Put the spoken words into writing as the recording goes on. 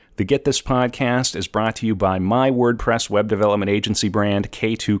The Get This podcast is brought to you by my WordPress web development agency brand,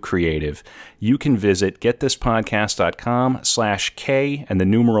 K2 Creative. You can visit getthispodcast.com/K and the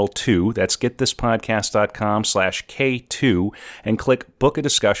numeral 2, that's getthispodcast.com/K2, and click Book a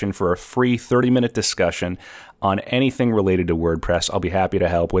Discussion for a free 30-minute discussion on anything related to WordPress. I'll be happy to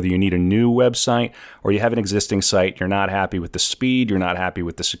help. Whether you need a new website or you have an existing site, you're not happy with the speed, you're not happy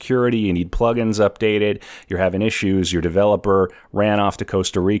with the security, you need plugins updated, you're having issues, your developer ran off to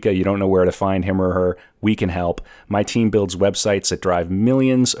Costa Rica, you don't know where to find him or her, we can help. My team builds websites that drive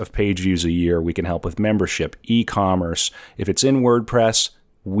millions of page views a year. We can help with membership, e-commerce. If it's in WordPress,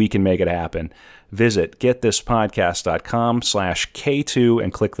 we can make it happen. Visit getthispodcast.com/K2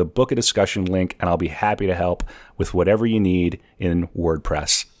 and click the Book a Discussion link, and I'll be happy to help with whatever you need in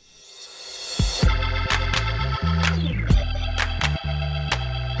WordPress.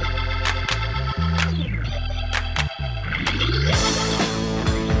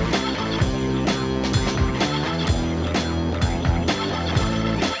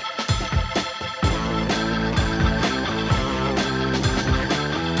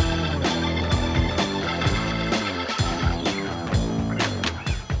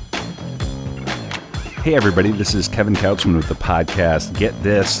 Hey everybody, this is Kevin Couchman with the podcast Get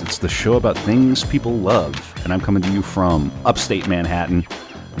This. It's the show about things people love, and I'm coming to you from upstate Manhattan,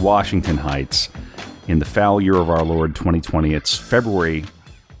 Washington Heights, in the foul year of our Lord 2020. It's February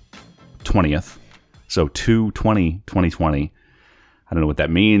 20th, so 2/20/2020. I don't know what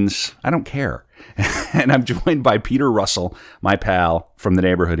that means. I don't care. And I'm joined by Peter Russell, my pal from the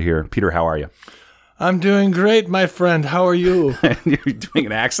neighborhood here. Peter, how are you? I'm doing great, my friend. How are you? You're doing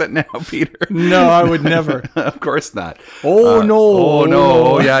an accent now, Peter? No, I would never. Of course not. Oh, no. Oh,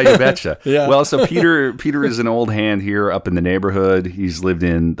 no. Oh, yeah, you betcha. Yeah. Well, so Peter is an old hand here up in the neighborhood. He's lived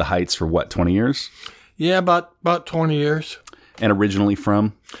in the Heights for, 20 years? Yeah, about 20 years. And originally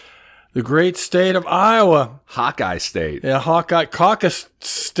from? The great state of Iowa. Hawkeye State. Yeah, Hawkeye Caucus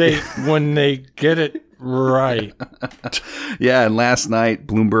State when they get it right. Yeah, and last night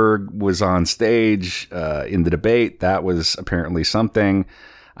Bloomberg was on stage in the debate. That was apparently something.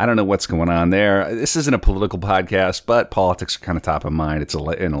 I don't know what's going on there. This isn't a political podcast, but politics are kind of top of mind. It's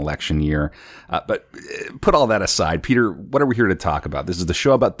an election year. But put all that aside, Peter, what are we here to talk about? This is the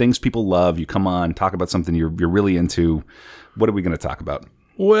show about things people love. You come on, talk about something you're really into. What are we going to talk about?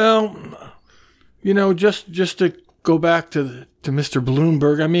 Well, just to go back to Mr.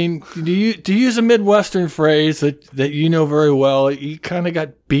 Bloomberg, I mean, to use a Midwestern phrase that you know very well, he kind of got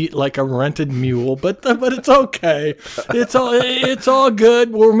beat like a rented mule, but it's okay. It's all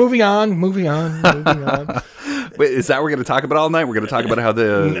good. We're moving on. Wait, is that what we're going to talk about all night? We're going to talk about how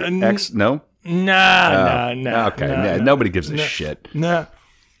the no? Nah. Okay, nobody gives a shit. Nah.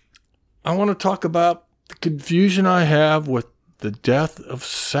 I want to talk about the confusion I have with the death of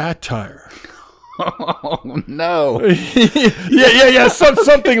satire. Oh, no. yeah.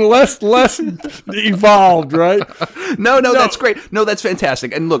 Something less evolved, right? No, that's great. No, that's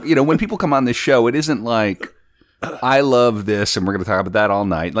fantastic. And look, when people come on this show, it isn't like, I love this and we're going to talk about that all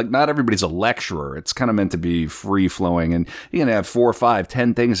night. Like, not everybody's a lecturer. It's kind of meant to be free-flowing, and you're going to have 4, 5,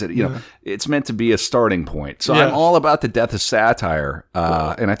 10 things that, it's meant to be a starting point. So I'm all about the death of satire,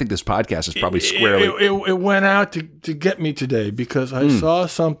 and I think this podcast is probably squarely... It went out to get me today because I saw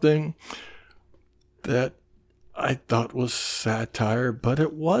something that I thought was satire, but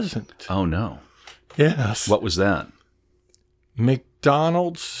it wasn't. Oh, no. Yes. What was that?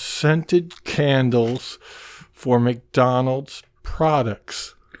 McDonald's scented candles for McDonald's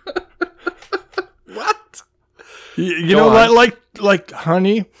products. What? You know, like,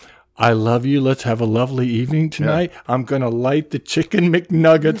 honey, I love you. Let's have a lovely evening tonight. Yeah. I'm going to light the Chicken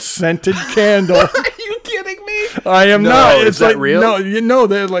McNuggets scented candle. Are you kidding me? I am not. It's is that real? No,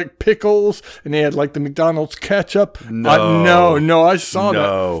 they had like pickles and they had like the McDonald's ketchup. No, I saw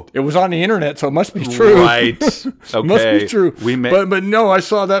that. It was on the internet, so it must be true. Right. Okay. Must be true. But no, I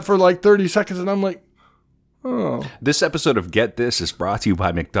saw that for like 30 seconds and I'm like, oh. This episode of Get This is brought to you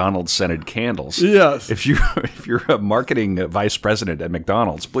by McDonald's scented candles. Yes. If you're a marketing vice president at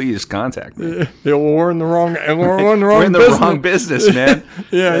McDonald's, please contact me. We're in the wrong wrong business, man.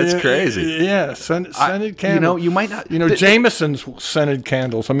 That's crazy. Yeah, scented candles. You might not. Jameson's scented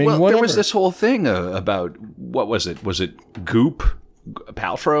candles. I mean, whatever. There was this whole thing about, what was it? Was it Goop?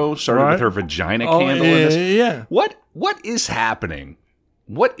 Paltrow started with her vagina candle. Yeah. What is happening?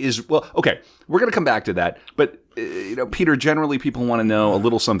 Okay, we're going to come back to that. But, Peter, generally people want to know a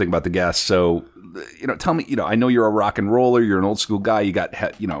little something about the guests. So, tell me, I know you're a rock and roller. You're an old school guy. You got,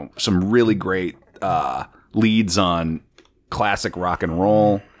 some really great leads on classic rock and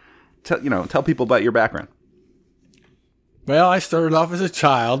roll. Tell people about your background. Well, I started off as a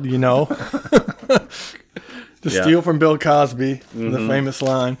child, to steal from Bill Cosby, the famous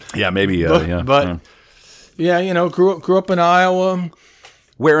line. Yeah, maybe. But grew up in Iowa.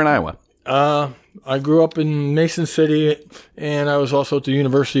 Where in Iowa? I grew up in Mason City, and I was also at the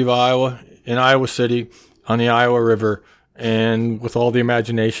University of Iowa in Iowa City on the Iowa River. And with all the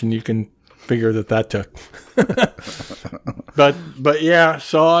imagination, you can figure that took. but yeah,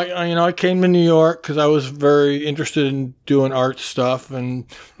 so I came to New York because I was very interested in doing art stuff, and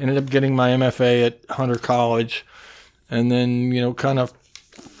ended up getting my MFA at Hunter College, and then kind of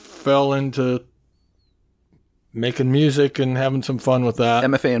fell into making music and having some fun with that.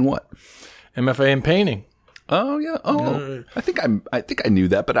 MFA in what? MFA in painting. Oh yeah. Oh, I think I knew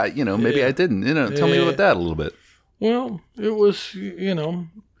that, but maybe I didn't. Tell me about that a little bit. Well, it was it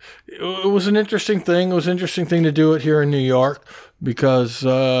was an interesting thing. It was an interesting thing to do it here in New York because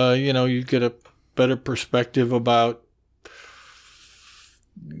you get a better perspective about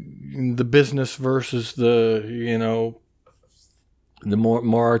the business versus the the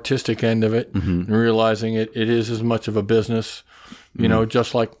more artistic end of it, and realizing it is as much of a business,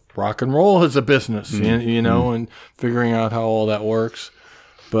 just like rock and roll is a business, and figuring out how all that works.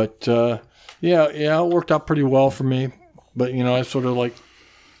 But it worked out pretty well for me. But I sort of like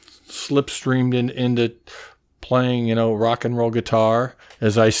slipstreamed into playing, rock and roll guitar.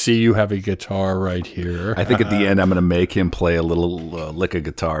 As I see you have a guitar right here. I think at the end I'm going to make him play a little lick of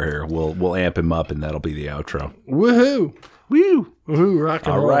guitar here. We'll amp him up, and that'll be the outro. Woohoo! Woo! Woohoo! Rock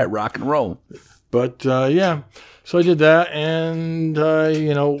and roll. All right, rock and roll. But so I did that, and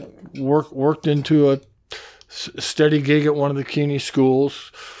worked into a steady gig at one of the CUNY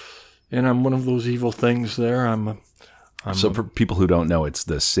schools, and I'm one of those evil things there. So for people who don't know, it's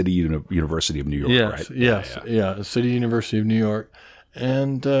the City University of New York, right? Yes, the City University of New York,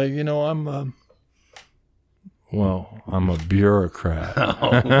 and I'm a bureaucrat.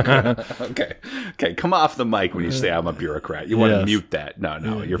 Okay. Come off the mic when you say I'm a bureaucrat. You want to mute that?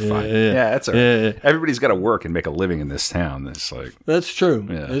 No, you're fine. Yeah, that's all right. Yeah. Everybody's got to work and make a living in this town. It's like that's true.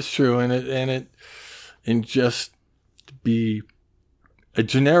 Yeah. It's true, and just to be a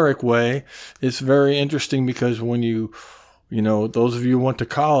generic way, it's very interesting because when those of you who went to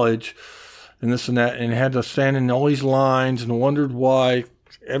college and this and that and had to stand in all these lines and wondered why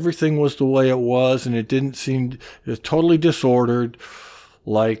everything was the way it was, and it was totally disordered,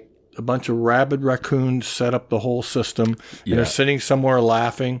 like a bunch of rabid raccoons set up the whole system, and they're sitting somewhere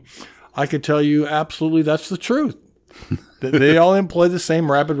laughing. I could tell you absolutely that's the truth. They all employ the same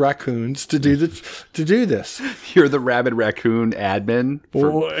rabid raccoons to do this. You're the rabid raccoon admin?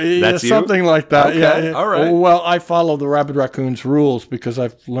 That's something like that. Okay. Yeah. All right. Well, I follow the rabid raccoon's rules because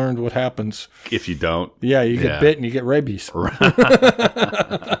I've learned what happens. If you don't. Yeah, you get bit and you get rabies.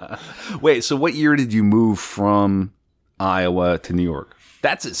 Wait, so what year did you move from Iowa to New York?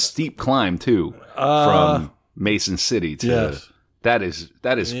 That's a steep climb, too, from Mason City to... Yes. That is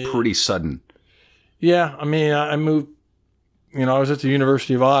pretty sudden. Yeah, I mean, I moved. I was at the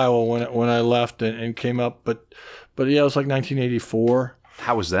University of Iowa when I left and came up, but yeah, it was like 1984.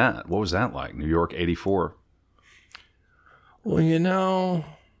 How was that? What was that like? New York, 84. Well,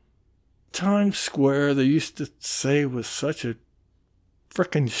 Times Square, they used to say was such a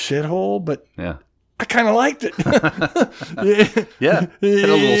frickin' shithole, but yeah, I kind of liked it. Yeah, had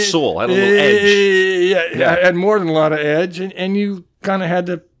a little soul, had a little edge. Yeah, it had more than a lot of edge, and you kind of had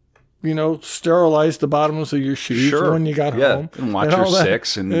to, sterilize the bottoms of your shoes when you got home. And watch your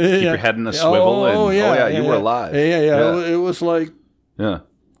six and keep your head in a swivel. You were alive. Yeah. It was like,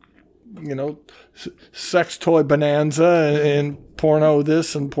 sex toy bonanza and porno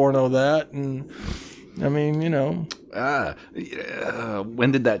this and porno that. And I mean,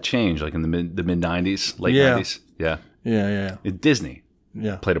 when did that change? Like in the mid 90s, late 90s? Yeah. Yeah. Disney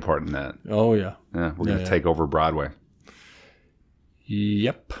played a part in that. Oh, yeah. Yeah, we're going to take over Broadway.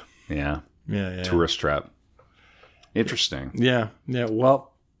 Yep. Yeah. Tourist trap. Interesting. Yeah.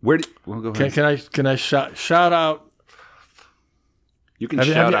 Well, go ahead. Can I shout out? You can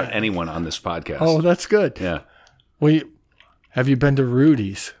shout out anyone on this podcast. Oh, that's good. Yeah. Well, have you been to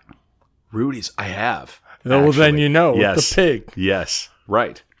Rudy's? Rudy's, I have. Well, then yes. The pig. Yes,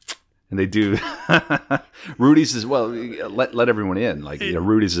 right. And they do. Rudy's as well. Let everyone in. Like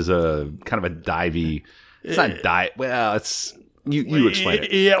Rudy's is a kind of a divey. It's not dive. Well, it's. You explain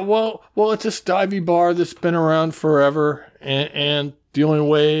it. Yeah, well, it's this divey bar that's been around forever, and the only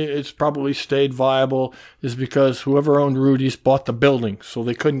way it's probably stayed viable is because whoever owned Rudy's bought the building, so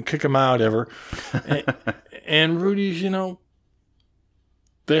they couldn't kick him out ever. and Rudy's,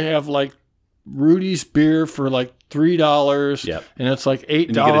 they have like Rudy's beer for like $3. Yep. And it's like $8. And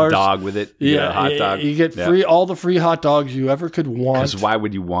you get a dog with it. You get a hot dog. You get all the free hot dogs you ever could want. Because why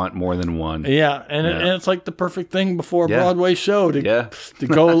would you want more than one? Yeah, and it's like the perfect thing before a Broadway show to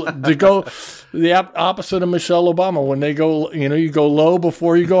go the opposite of Michelle Obama when they go, you go low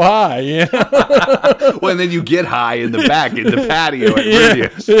before you go high. Yeah. Well, and then you get high in the back in the patio at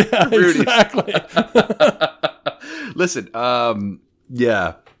Rudy's. Rudy's. Exactly. Listen,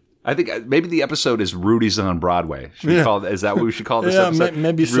 I think maybe the episode is Rudy's on Broadway. Should we call is that what we should call this episode?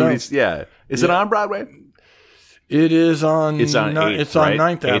 Maybe Rudy's, so. Yeah. Is it on Broadway? It is on. It's on 8th, it's on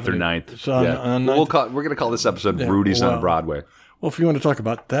right? 9th Avenue. 8th or 9th. It's on, on 9th. We're going to call this episode Rudy's on Broadway. Well, if you want to talk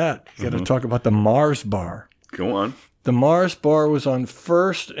about that, you got to talk about the Mars Bar. Go on. The Mars Bar was on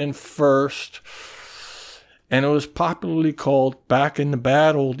 1st and 1st, and it was popularly called, back in the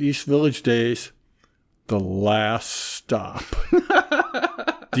bad old East Village days, the last stop.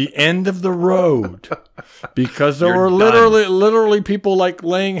 The end of the road, because there were literally people like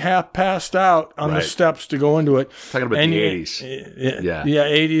laying half passed out on the steps to go into it. Talking about the 80s. Yeah,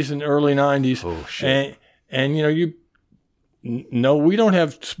 80s and early 90s. Oh, shit. And no, we don't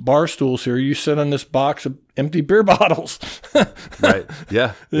have bar stools here. You sit on this box of empty beer bottles. Right.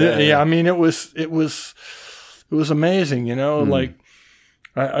 Yeah. I mean, it was amazing, like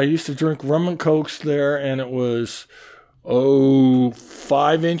I used to drink rum and cokes there, and it was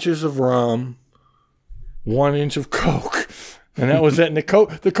 5 inches of rum, 1 inch of Coke. And that was it. And the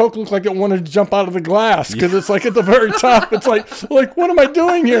Coke looked like it wanted to jump out of the glass because it's like at the very top. It's like what am I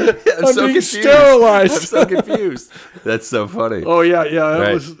doing here? I'm so being confused. sterilized. I'm so confused. That's so funny. Oh, yeah.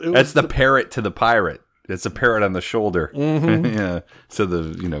 Right. That's the parrot to the pirate. It's a parrot on the shoulder. Mm-hmm. Yeah. So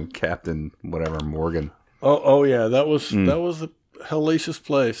the, Captain, whatever, Morgan. Oh yeah. That was a hellacious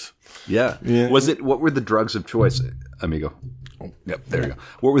place. Yeah. What were the drugs of choice, amigo? Yep. There you go.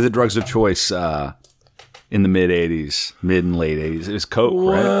 What were the drugs of choice, in the mid and late 80s? It was Coke,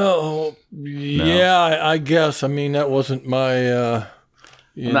 right? Well, yeah, I guess. I mean, that wasn't my...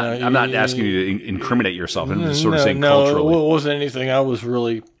 I'm not asking you to incriminate yourself. I'm just sort of saying culturally. No, it wasn't anything I was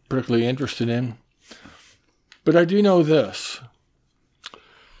really particularly interested in. But I do know this.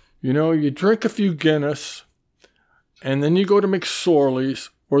 You drink a few Guinness, and then you go to McSorley's,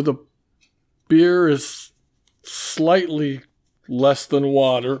 where the beer is slightly less than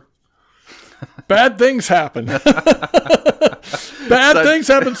water. Bad things happen. Things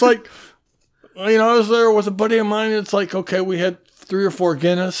happen. It's like, I was there with a buddy of mine. It's like, okay, we had 3 or 4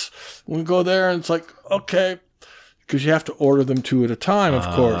 Guinness. We go there, and it's like, okay, because you have to order them 2 at a time, of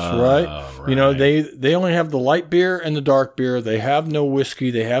course, right? They only have the light beer and the dark beer. They have no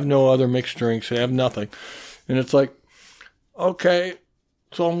whiskey. They have no other mixed drinks. They have nothing. And it's like, okay,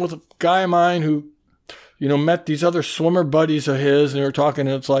 so I'm with a guy of mine who, met these other swimmer buddies of his, and they were talking,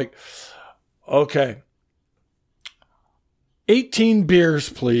 and it's like, okay, 18 beers,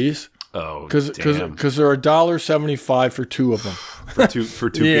 please. Oh, because they're $1.75 for 2 of them. for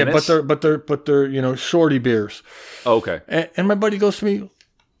two Guinness? but they're shorty beers. Oh, okay. And my buddy goes to me,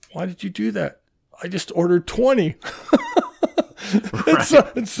 "Why did you do that?" I just ordered 20. Right.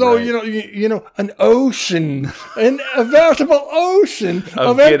 And so an ocean, a veritable ocean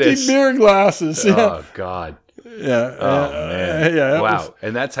of empty beer glasses. Oh God. Yeah. Oh man. Wow.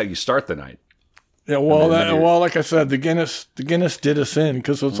 And that's how you start the night. Yeah. Well, like I said, the Guinness did us in,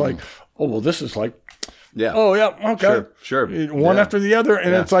 because it's like, oh well, this is like. Yeah. Oh yeah. Okay. Sure. One after the other,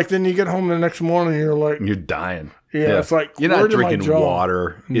 and it's like, then you get home the next morning, and you're like, you're dying. Yeah. It's like, you're not drinking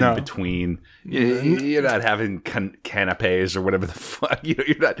water in between. Mm-hmm. You're not having canapes or whatever the fuck.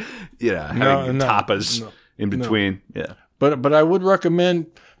 You're not. Having tapas in between. No. Yeah. But I would recommend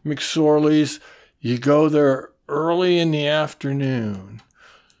McSorley's. You go there early in the afternoon.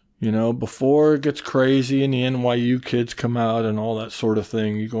 Before it gets crazy and the NYU kids come out and all that sort of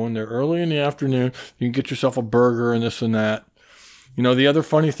thing. You go in there early in the afternoon. You can get yourself a burger and this and that. The other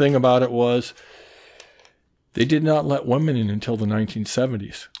funny thing about it was they did not let women in until the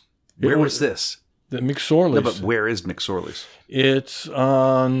 1970s. Where was this? The McSorley's. No, but where is McSorley's? It's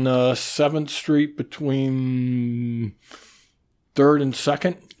on 7th Street between 3rd and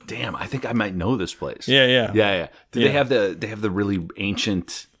 2nd. Damn, I think I might know this place. Yeah. Do they have the really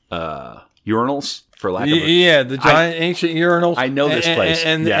ancient urinals, for lack of the giant ancient urinals? I know this place.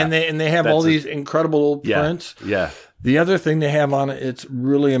 And they have all these incredible old prints. Yeah. The other thing they have on it, it's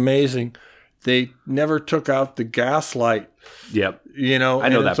really amazing. They never took out the gas light. Yep. I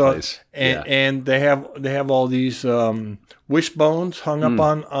know that place. And they have all these wishbones hung up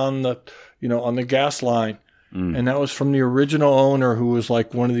on the on the gas line. And that was from the original owner, who was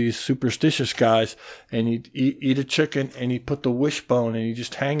like one of these superstitious guys. And he'd eat a chicken, and he'd put the wishbone, and he'd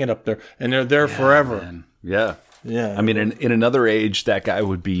just hang it up there. And they're there forever. Man. Yeah. Yeah. I mean, in another age, that guy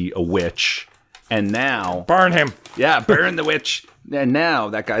would be a witch. And now... Burn him. Yeah, burn the witch. And now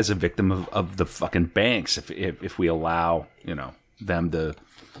that guy's a victim of the fucking banks if we allow, them to...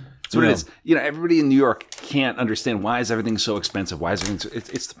 That's what it is. Everybody in New York can't understand, why is everything so expensive? Why is everything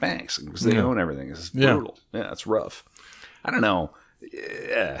it's the banks, because they own everything. It's brutal. Yeah, it's rough. I don't know.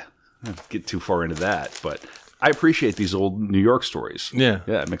 Yeah, I don't get too far into that, but I appreciate these old New York stories. Yeah.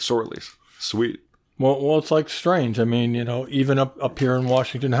 Yeah, McSorley's. Sweet. Well, it's like strange. I mean, even up here in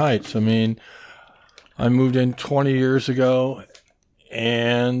Washington Heights, I mean, I moved in 20 years ago,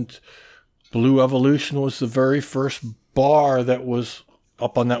 and Blue Evolution was the very first bar that was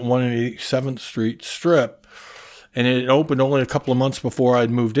up on that 187th Street strip, and it opened only a couple of months before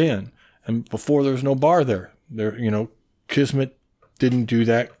I'd moved in, and before there was no bar there. Kismet didn't do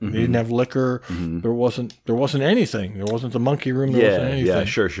that. They didn't have liquor. There wasn't anything. There wasn't the Monkey Room. There wasn't anything. Yeah,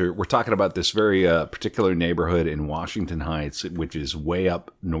 sure. We're talking about this very particular neighborhood in Washington Heights, which is way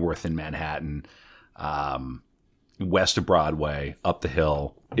up north in Manhattan, west of Broadway, up the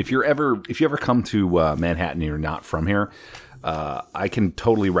hill. If you ever come to Manhattan and you're not from here, I can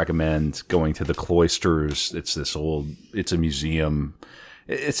totally recommend going to the Cloisters. It's a museum.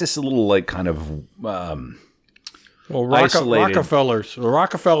 It's just a little like kind of isolated. Rockefellers. The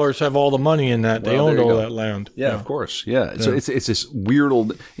Rockefellers have all the money in that. They owned all that land. Yeah, of course. Yeah. So it's this weird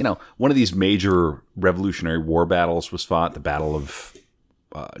old, one of these major Revolutionary War battles was fought, the Battle of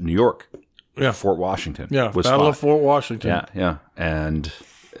New York. Yeah. Fort Washington. Yeah, Battle of Fort Washington. Yeah. And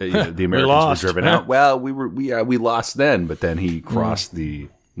the Americans were driven out. Well, we lost then, but then he crossed the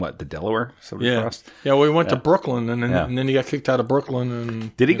Delaware? Crossed? Yeah, we went to Brooklyn, and then he got kicked out of Brooklyn.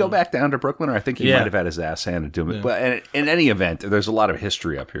 And did he go back down to Brooklyn, or I think he might have had his ass handed to him. Yeah. But in any event, there's a lot of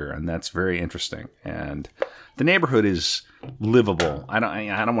history up here, and that's very interesting. And the neighborhood is livable. I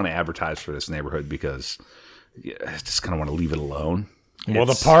don't want to advertise for this neighborhood because I just kind of want to leave it alone. Well,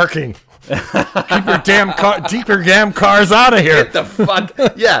 the parking. Keep your damn cars out of here. Get the fuck.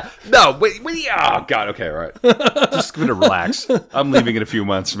 Yeah. No, wait. Oh, God. Okay, all right. Just going to relax. I'm leaving in a few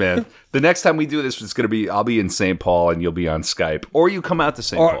months, man. The next time we do this, it's going to be, I'll be in St. Paul and you'll be on Skype. Or you come out to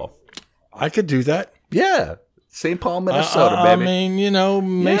St. Paul. I could do that. Yeah. St. Paul, Minnesota, baby. I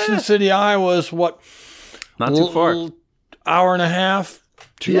mean, Mason City, Iowa is what? Not too far. Hour and a half.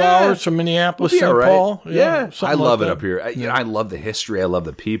 2 hours from Minneapolis, St. Paul. Yeah. I love it up here. I love the history. I love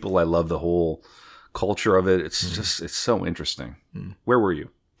the people. I love the whole culture of it. It's just, it's so interesting. Where were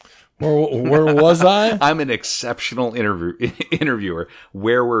you? Where was I? I'm an exceptional interviewer.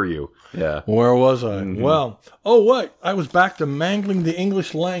 Where were you? Yeah. Where was I? Well, what? I was back to mangling the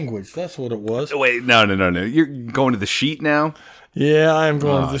English language. That's what it was. Wait, no. You're going to the sheet now? Yeah, I am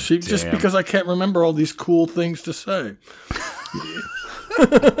going to the sheet just because I can't remember all these cool things to say.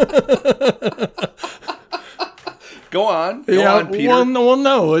 Go on, Peter. Well,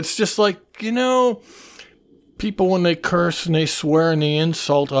 no. It's just like, people when they curse and they swear and they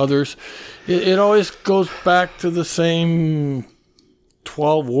insult others, it always goes back to the same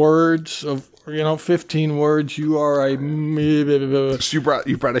 12 words of 15 words. You are a. So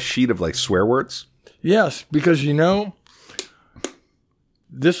you brought a sheet of like swear words. Yes, because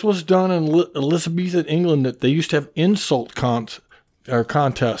this was done in Elizabethan England. That they used to have insult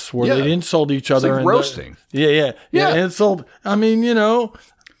contests where they'd insult each other. It's like roasting. Yeah. Insult. I mean,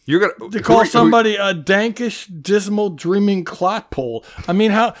 you're gonna to call somebody a dankish, dismal, dreaming clotpole. I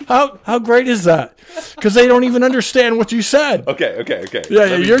mean, how great is that? Because they don't even understand what you said. Okay.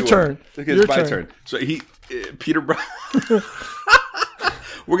 Yeah, your turn. Okay, it's my turn. So Peter.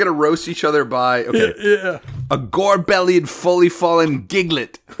 We're gonna roast each other by a gore-bellied, fully fallen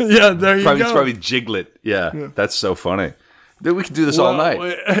giglet. Yeah, there you go. It's probably Jiglet. Yeah, that's so funny. We can do this all night.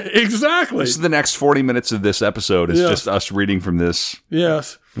 Exactly. This is the next 40 minutes of this episode. It's just us reading from this.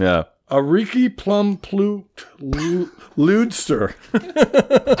 Yes. Yeah. A Reeky Plum Plute Ludster.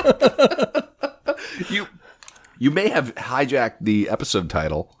 You may have hijacked the episode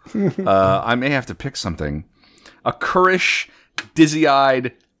title. I may have to pick something. A currish,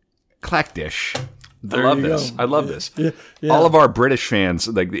 dizzy-eyed clackdish. I love this. I love this. Yeah. All of our British fans,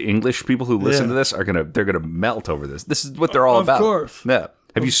 like the English people who listen to this, they're gonna melt over this. This is what they're all about. Of course. Yeah.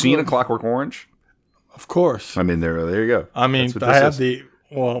 Have you seen A Clockwork Orange? Of course. I mean, there you go. I mean, I have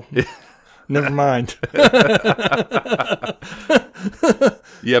never mind.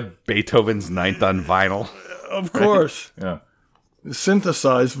 Yeah, Beethoven's Ninth on vinyl. Of course. Yeah.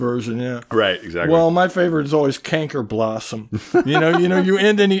 synthesized version, yeah. Right, exactly. Well, my favorite is always Canker Blossom. You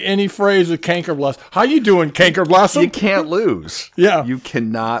end any phrase with Canker Blossom. How you doing, Canker Blossom? you can't lose. Yeah. You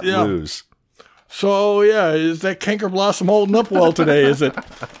cannot Yeah. lose. So, yeah, is that Canker Blossom holding up well today, is it?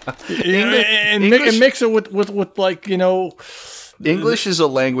 And mix it with like, English is a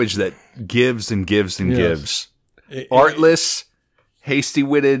language that gives and gives and Yes. gives. Artless,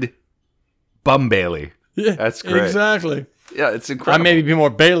 hasty-witted, bum Bailey. Yeah, That's great. Exactly. Yeah, it's I incredible. maybe be more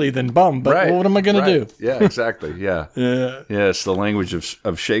Bailey than bum, but Right, what am I going to do? Yeah, exactly. Yeah. Yeah. Yeah, it's the language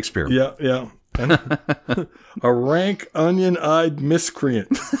of Shakespeare. Yeah, yeah. And a rank onion-eyed miscreant.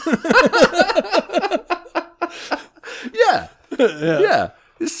 Yeah. Yeah.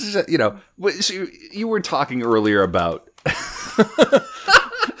 This is, so you were talking earlier about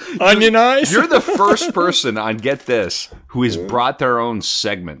Onion eyes? you're the first person on Get This who has brought their own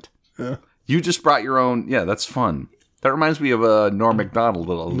segment. Yeah. You just brought your own. Yeah, that's fun. That reminds me of Norm Macdonald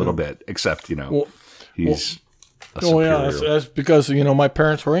a little bit, except, he's a Oh superior. yeah, that's because my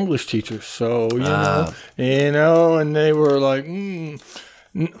parents were English teachers, so and they were like,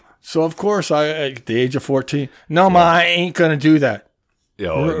 so of course at the age of 14, no, Ma, I ain't gonna do that.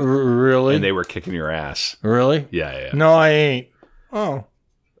 Really? And they were kicking your ass. Really? Yeah. No, I ain't. Oh,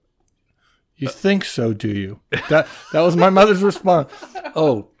 you think so? Do you? That was my mother's response.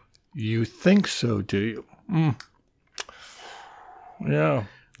 Oh, you think so? Do you? Yeah.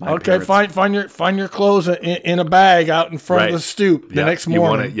 Okay, parents- find your clothes in a bag out in front of the stoop the next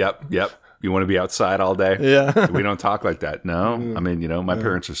morning. Yep. You want to be outside all day? Yeah. We don't talk like that. No. I mean, my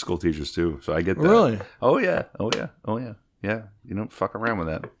parents are school teachers too, so I get that. Really? Oh, yeah. Yeah. You don't fuck around with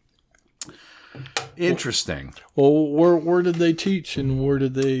that. Interesting. Well, where did they teach and where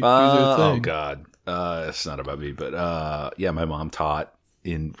did they do their thing? Oh, God. It's not about me, but my mom taught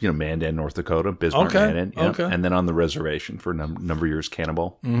in Mandan, North Dakota, Bismarck, Okay, Mandan, yep. okay. And then on the reservation for a number of years,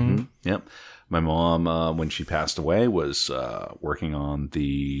 Cannibal. Mm-hmm. Yep. My mom, when she passed away, was working on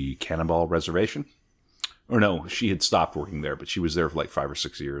the Cannibal Reservation. Or no, she had stopped working there, but she was there for like 5 or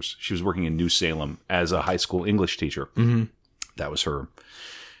 6 years. She was working in New Salem as a high school English teacher. Mm-hmm. That was her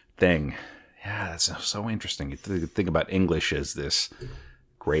thing. Yeah, that's so interesting. You think about English as this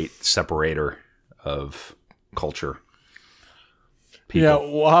great separator of culture. People. Yeah,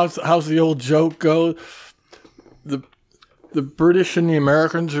 well, how's the old joke go? The British and the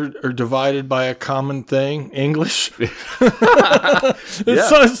Americans are divided by a common thing, English. So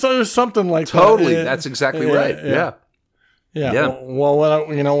there's something like Totally, that. that's exactly right. Yeah. Yeah. Well,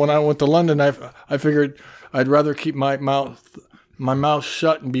 when I went to London, I figured I'd rather keep my mouth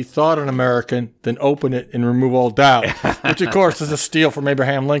shut and be thought an American than open it and remove all doubt. Which, of course, is a steal from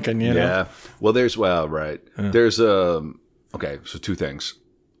Abraham Lincoln. Yeah. Well, right. There's okay. So 2 things.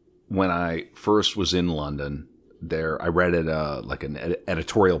 When I first was in London, I read it like an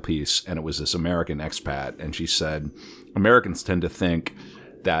editorial piece, and it was this American expat, and she said Americans tend to think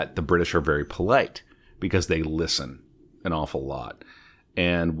that the British are very polite because they listen an awful lot.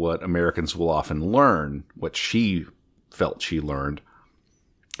 And what Americans will often learn, what she felt she learned,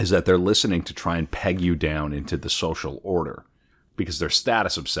 is that they're listening to try and peg you down into the social order because they're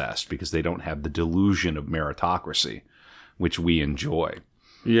status obsessed, because they don't have the delusion of meritocracy, which we enjoy.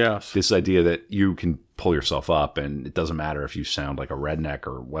 Yes. This idea that you can pull yourself up and it doesn't matter if you sound like a redneck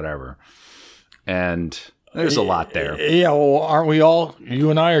or whatever. And there's a lot there. Yeah, well, aren't we all?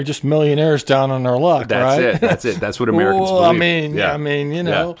 You and I are just millionaires down on our luck, right? That's it. That's what Americans well, believe. I mean,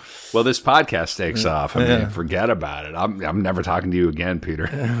 Yeah. Well, this podcast takes off. I mean, forget about it. I'm never talking to you again,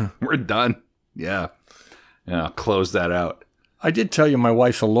 Peter. We're done. Yeah. Yeah, I'll close that out. I did tell you my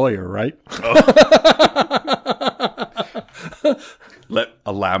wife's a lawyer, right?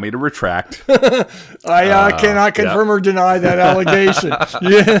 Allow me to retract. I cannot confirm or deny that allegation.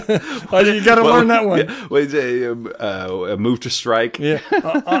 You got to learn that one. Yeah. Wait, a move to strike. Yeah.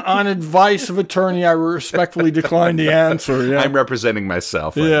 On advice of attorney, I respectfully decline the answer. Yeah. I'm representing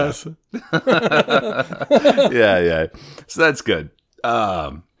myself. Right Yes. Yeah. So that's good.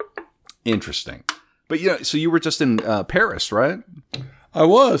 Interesting. But so you were just in Paris, right? I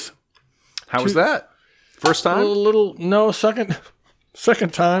was. How was that? First time?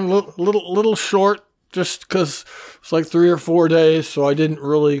 Second time. Little short, just because it's like 3 or 4 days, so I didn't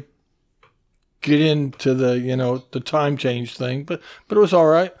really get into the time change thing, but it was all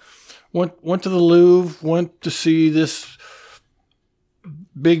right. Went to the Louvre, went to see this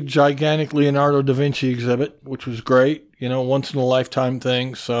big, gigantic Leonardo da Vinci exhibit, which was great, once in a lifetime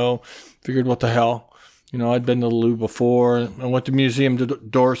thing. So figured, what the hell, I'd been to the Louvre before. I went to Museum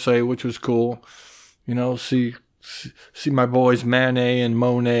d'Orsay, which was cool. See my boys Manet and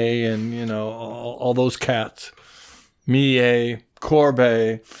Monet and all those cats. Millet,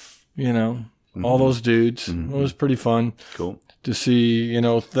 Corbett, all those dudes. Mm-hmm. It was pretty fun. Cool. To see,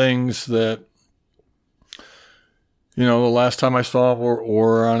 things that, the last time I saw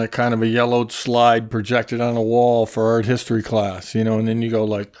were on a kind of a yellowed slide projected on a wall for art history class, and then you go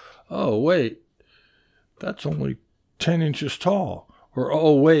like, oh, wait, that's only 10 inches tall. Or,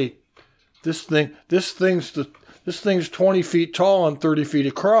 oh, wait, this thing's 20 feet tall and 30 feet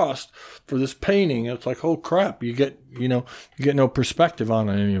across for this painting. It's like, oh crap, you get no perspective on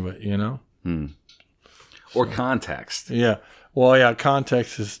any of it, Or context. Yeah. Well, yeah,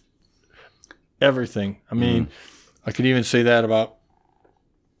 context is everything. I mean, I could even say that about,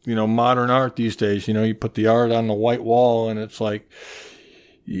 modern art these days. You put the art on the white wall and it's like,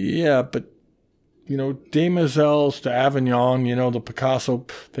 yeah, but, Demoiselles to Avignon, the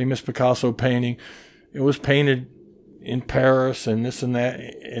famous Picasso painting, it was painted in Paris and this and that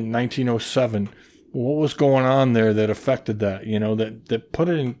in 1907. What was going on there that affected that, that put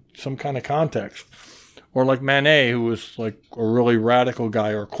it in some kind of context? Or like Manet, who was like a really radical guy,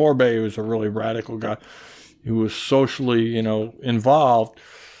 or Courbet, who was a really radical guy, who was socially, involved.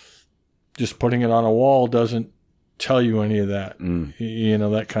 Just putting it on a wall doesn't tell you any of that,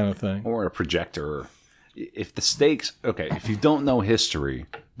 that kind of thing. Or a projector. If you don't know history,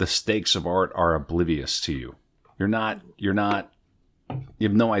 the stakes of art are oblivious to you. You have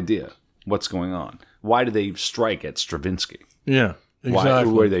no idea what's going on. Why do they strike at Stravinsky? Yeah.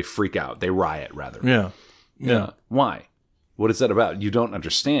 Exactly. Why do they freak out? They riot, rather. Yeah. Why? What is that about? You don't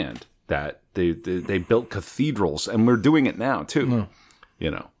understand that they built cathedrals, and we're doing it now too.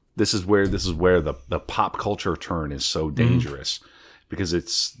 No. This is where the pop culture turn is so dangerous, because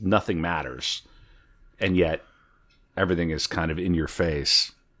it's nothing matters, and yet everything is kind of in your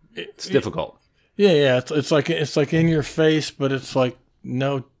face. It's difficult. Yeah. It's like in your face, but it's like,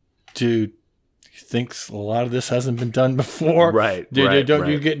 no, dude. Thinks a lot of this hasn't been done before, right? Don't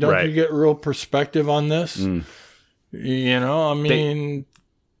you get real perspective on this? I mean,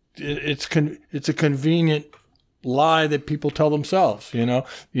 it's a convenient lie that people tell themselves. That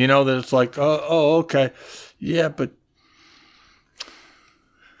it's like, oh, okay, yeah, but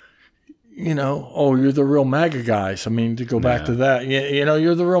you're the real MAGA guys. I mean, to go back to that,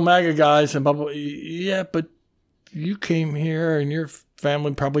 you're the real MAGA guys, and blah, blah, yeah, but you came here and your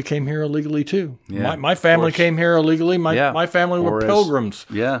family probably came here illegally too. Yeah, my family came here illegally. My family were pilgrims.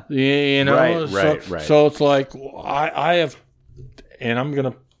 Yeah. Right. So it's like I have, and I'm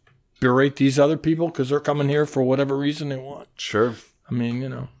going to berate these other people because they're coming here for whatever reason they want. Sure. I mean,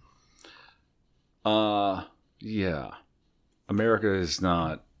 Yeah. America is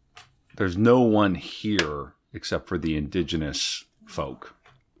not, there's no one here except for the indigenous folk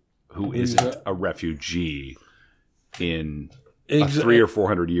who isn't a refugee in a 300 or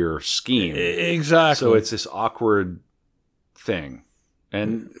 400 year scheme. Exactly. So it's this awkward thing,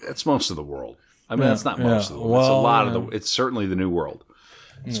 and it's most of the world. I mean, it's not most of the world. It's a lot of the. It's certainly the New World.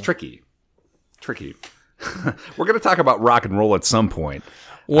 It's tricky. We're going to talk about rock and roll at some point.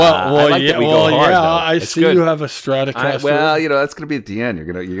 I see good. You have a Stratocaster. That's going to be at the end.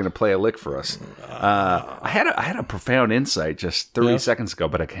 You're going to play a lick for us. I had a profound insight just 30 seconds ago,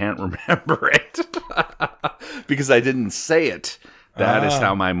 but I can't remember it because I didn't say it. That is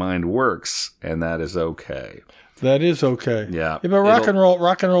how my mind works, and that is okay. That is okay. Yeah. But rock and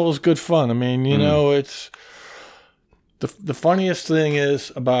roll is good fun. I mean, it's the funniest thing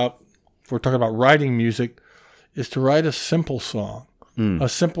is about, if we're talking about writing music, is to write a simple song. A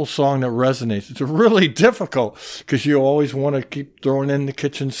simple song that resonates. It's really difficult because you always want to keep throwing in the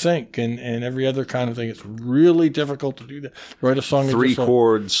kitchen sink and every other kind of thing. It's really difficult to do that. Write a song. 3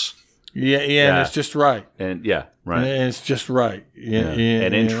 chords. Yeah, and it's just right. And right. And it's just right.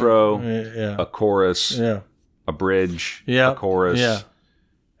 An intro, a chorus, a bridge, a chorus. Yeah.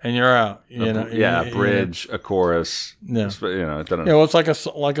 And you're out. A bridge, a chorus. Yeah. It's like a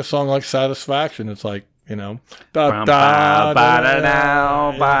song like Satisfaction. It's like, and that's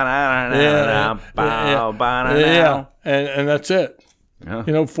it. 4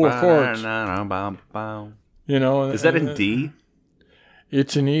 chords. Is that in D?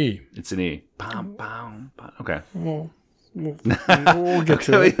 It's an E. It's an E. Okay. We'll get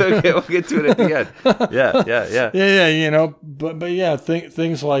to it. Okay, we'll get to it at the end. Yeah. Yeah. But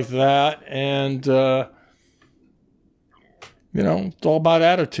things like that, and it's all about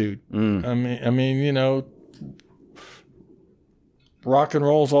attitude. I mean, rock and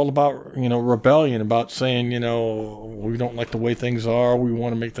roll is all about, rebellion, about saying, we don't like the way things are. We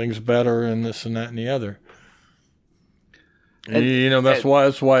want to make things better, and this and that and the other. And, that's why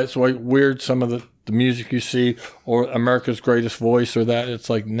it's like weird. Some of the music you see, or America's Greatest Voice, or that, it's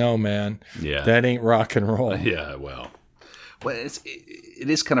like, no, man, that ain't rock and roll. Yeah, well, Well, it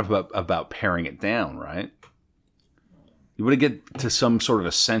is kind of about paring it down, right? You want to get to some sort of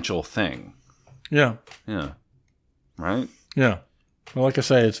essential thing. Yeah. Yeah. Right? Yeah. Well, like I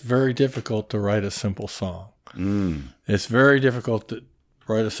say, it's very difficult to write a simple song. Mm. It's very difficult to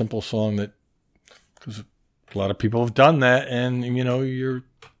write a simple song because a lot of people have done that, and your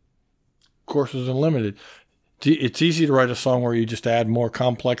courses are limited. It's easy to write a song where you just add more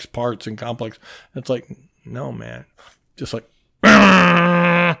complex parts and complex. It's like, no, man, just like,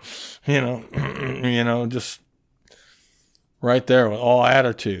 just right there with all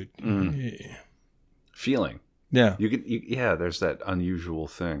attitude. Mm. Feeling. Yeah. Yeah, there's that unusual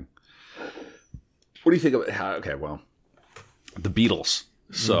thing. What do you think of how? Okay, well, the Beatles.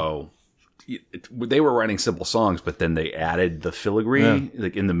 So they were writing simple songs, but then they added the filigree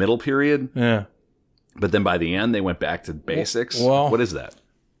like in the middle period. Yeah. But then by the end, they went back to basics. Well, what is that?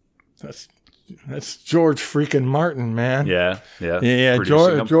 That's George freaking Martin, man. Yeah.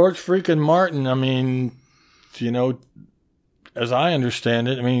 George freaking Martin. I mean, as I understand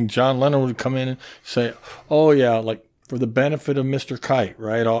it, I mean, John Lennon would come in and say, "Oh yeah, like for the benefit of Mr. Kite,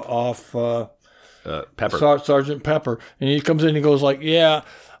 right off Pepper, Sergeant Pepper," and he comes in and he goes like, "Yeah,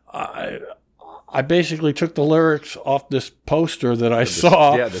 I basically took the lyrics off this poster that I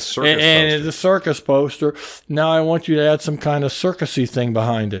saw, the circus poster. The circus poster. Now I want you to add some kind of circusy thing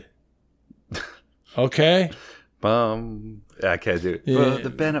behind it." Okay. I can't do it. Yeah. For the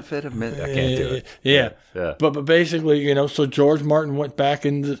benefit of I can't do it. Yeah. Yeah. But basically, so George Martin went back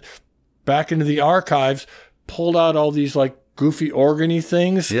into the archives, pulled out all these like goofy organy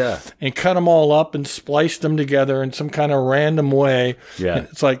things, and cut them all up and spliced them together in some kind of random way. Yeah. And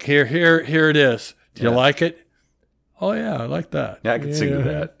it's like here it is. Do you like it? Oh yeah, I like that. Yeah, I can sing to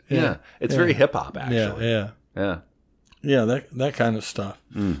that. Yeah. It's very hip hop actually. Yeah. That kind of stuff.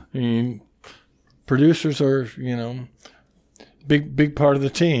 Mm. I mean, producers are, big part of the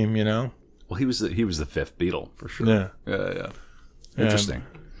team, Well, he was the fifth Beatle for sure. Yeah. Interesting.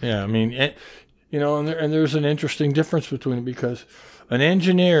 Yeah, I mean, and there's an interesting difference between it because an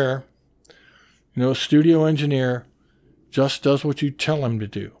engineer, a studio engineer, just does what you tell him to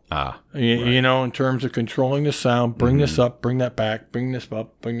do. Right. In terms of controlling the sound, bring this up, bring that back, bring this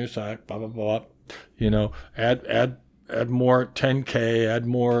up, bring this back, blah blah blah. Add more 10K, add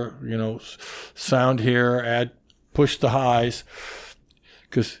more, sound here, push the highs.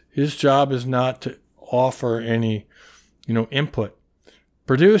 Because his job is not to offer any, input.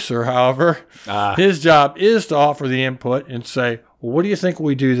 Producer, however, his job is to offer the input and say, well, what do you think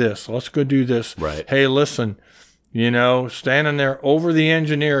we do this? Let's go do this. Right. Hey, listen, standing there over the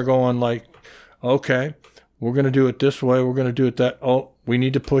engineer going like, okay, we're going to do it this way. We're going to do it that. Oh, we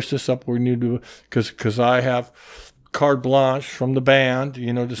need to push this up. We need to, because I have carte blanche from the band,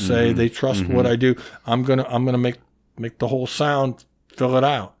 to say they trust what I do. I'm gonna make the whole sound fill it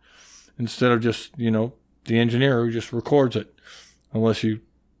out instead of just the engineer who just records it, unless you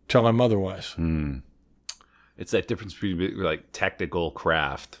tell him otherwise. It's that difference between like technical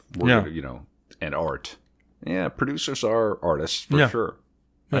craft, and art. Yeah, producers are artists for sure.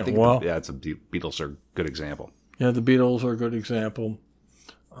 I think it's Beatles are a good example. Yeah, the Beatles are a good example.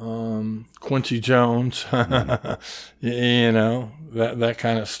 Quincy Jones, that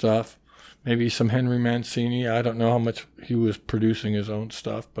kind of stuff. Maybe some Henry Mancini. I don't know how much he was producing his own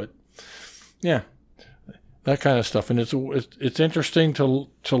stuff, but yeah, that kind of stuff. And it's interesting to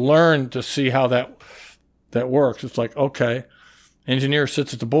learn to see how that works. It's like, okay, engineer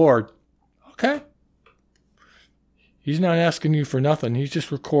sits at the board. Okay. He's not asking you for nothing. He's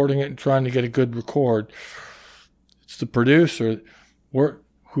just recording it and trying to get a good record. It's the producer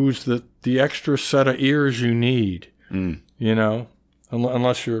who's the extra set of ears you need,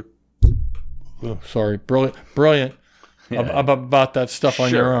 unless you're, brilliant about that stuff on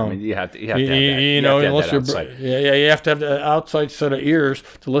your own. I mean, you have to have that outside. You have to have the outside set of ears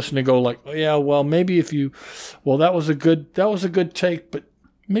to listen and go like, maybe that was a good take, but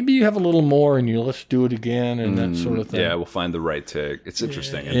maybe you have a little more in you. Let's do it again and that sort of thing. Yeah, we'll find the right take. It's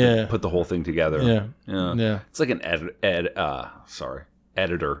interesting. And put the whole thing together. Yeah. It's like an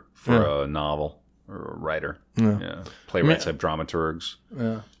editor for a novel or a writer. Yeah. Playwrights have dramaturgs.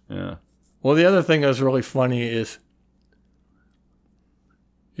 Yeah. Well, the other thing that's really funny is,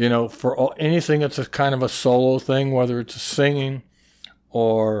 for anything that's a kind of a solo thing, whether it's a singing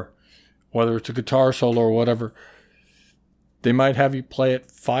or whether it's a guitar solo or whatever, they might have you play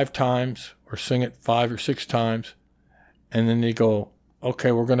it 5 times or sing it 5 or 6 times, and then they go,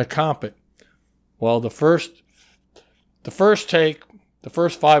 okay, we're going to comp it. Well, the first take, the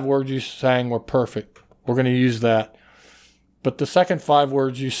first 5 words you sang were perfect. We're going to use that. But the second 5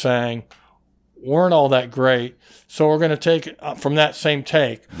 words you sang weren't all that great. So we're going to take it from that same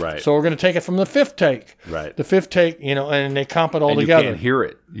take. Right. So we're going to take it from the fifth take. Right. The fifth take, and they comp it all and together. You can't hear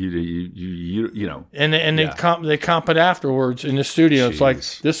it. You know. And they comp it afterwards in the studio. It's like,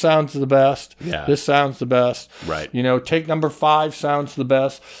 this sounds the best. Yeah. This sounds the best. Right. Take number 5 sounds the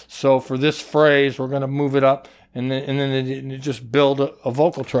best. So for this phrase, we're going to move it up. And then they just build a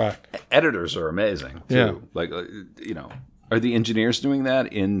vocal track. Editors are amazing too. Yeah. Like are the engineers doing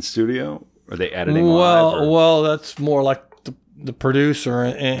that in studio? Are they editing live? Well, that's more like the producer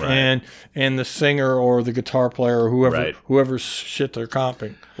and the singer or the guitar player or whoever's shit they're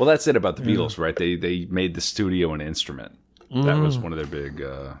comping. Well, that's it about the Beatles, right? They made the studio an instrument. That was one of their big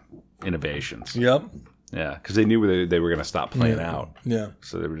innovations. Yep. Yeah, because they knew they were going to stop playing out. Yeah.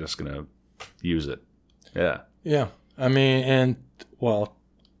 So they were just going to use it. Yeah. Yeah. I mean, what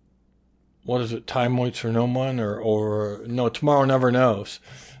is it? Time Waits for No One or no, Tomorrow Never Knows.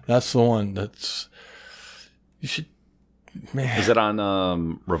 That's the one. You should, man. Is it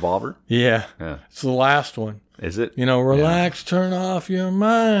on Revolver? Yeah. Yeah. It's the last one. Is it? Relax, turn off your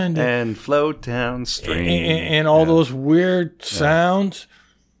mind. And float downstream. And all those weird sounds.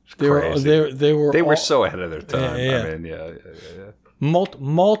 They were so ahead of their time. Yeah. I mean,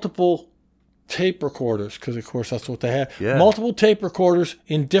 multiple tape recorders, because of course that's what they had. Yeah. Multiple tape recorders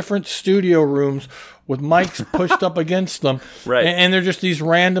in different studio rooms with mics pushed up against them. Right. And they're just these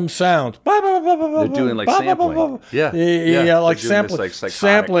random sounds. They're doing like sampling. Yeah, like sampling. This, like,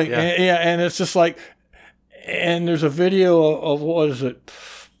 sampling. Yeah. And it's just like, and there's a video of what is it?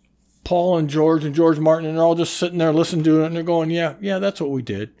 Paul and George Martin, and they're all just sitting there listening to it, and they're going, yeah, that's what we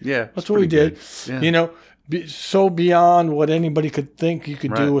did. Yeah. That's what we did. Yeah. So beyond what anybody could think you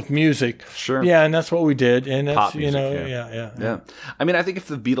could do with music. Sure. Yeah, and that's what we did. And that's, pop music, yeah. I mean, I think if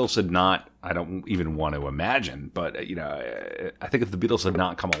the Beatles had not, I don't even want to imagine, but, I think if the Beatles had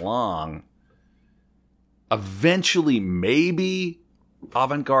not come along, eventually maybe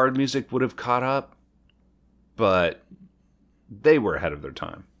avant-garde music would have caught up, but they were ahead of their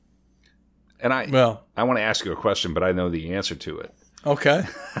time. And I want to ask you a question, but I know the answer to it. Okay.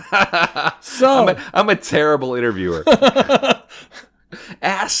 So I'm a terrible interviewer.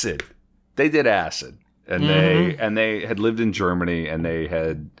 Acid. They did Acid, and they had lived in Germany, and they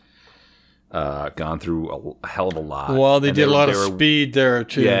had gone through a hell of a lot. Well, they did a lot of speed there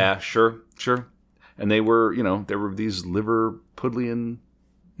too. Yeah, sure. And they were, there were these Liverpudlian,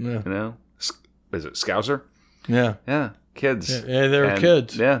 is it Scouser? Yeah. Yeah, kids. Yeah, they were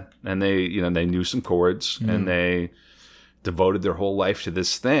kids. Yeah, and they, they knew some chords, and they devoted their whole life to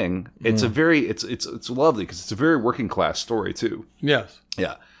this thing. It's a very, it's lovely because it's a very working class story too. Yes.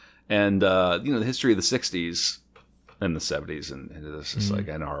 Yeah. And, the history of the 60s and the 70s and this is like,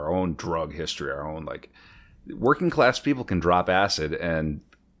 and our own drug history, our own, like, working class people can drop acid and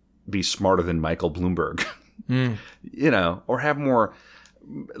be smarter than Michael Bloomberg, or have more,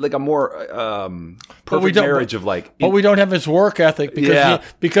 like a more perfect marriage of like. But we don't have his work ethic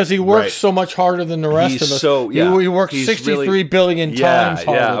because he works so much harder than the rest of us. He works 63 billion times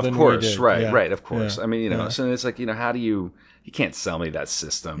harder than we did. Right, of course. I mean, so it's like, how do you can't sell me that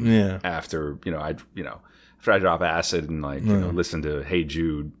system after, after I drop acid and like, listen to Hey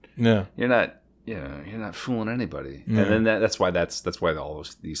Jude. Yeah. You're not fooling anybody. And then that's why all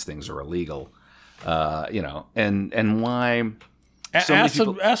these things are illegal. And why acid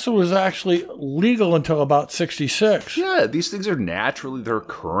was actually legal until about 66. Yeah, these things are they're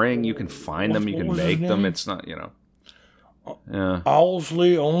occurring. You can find them. You can make them. It's not,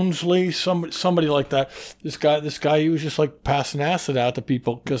 Owsley, somebody like that. This guy, he was just like passing acid out to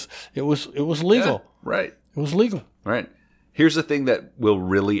people because it was legal. Yeah, right. It was legal. Right. Here's the thing that will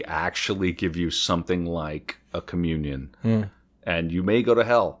really actually give you something like a communion. And you may go to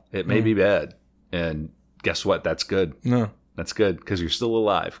hell. It may be bad. And guess what? That's good. No. That's good because you're still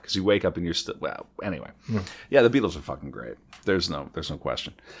alive. Because you wake up and you're still. Well, anyway, yeah, the Beatles are fucking great. There's no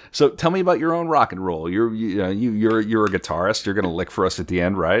question. So tell me about your own rock and roll. You're a guitarist. You're gonna lick for us at the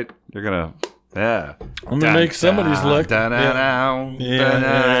end, right? You're gonna I'm gonna make somebody's lick. Yeah,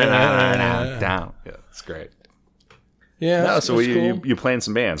 it's great. Yeah. So you play in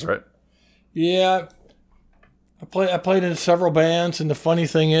some bands, right? Yeah. I played in several bands, and the funny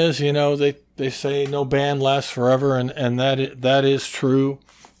thing is, they say no band lasts forever, and that is true,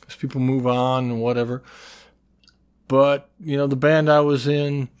 because people move on and whatever. But the band I was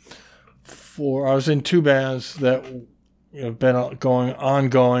in, I was in two bands that have been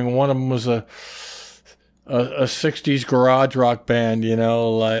ongoing. One of them was a 60s garage rock band,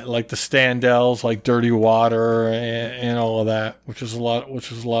 like the Standells, like Dirty Water and all of that, which was a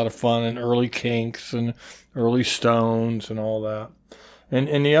lot of fun, and early Kinks and early Stones and all that.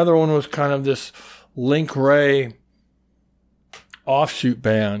 And the other one was kind of this Link Wray offshoot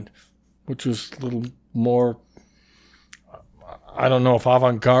band, which was a little more, I don't know if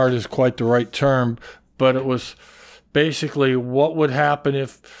avant-garde is quite the right term, but it was basically what would happen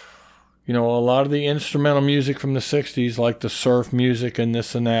if, a lot of the instrumental music from the 60s, like the surf music and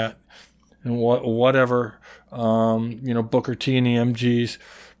this and that, and whatever, Booker T and the MGs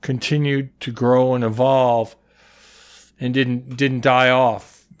continued to grow and evolve and didn't die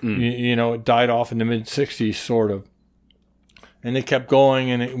off. It died off in the mid-60s, sort of. And they kept going,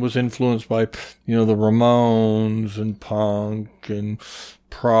 and it was influenced by, the Ramones and punk and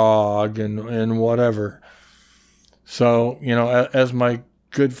prog and whatever. So, as my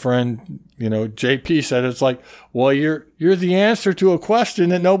good friend, JP said, it's like, well, you're the answer to a question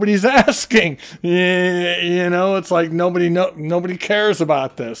that nobody's asking. It's like nobody cares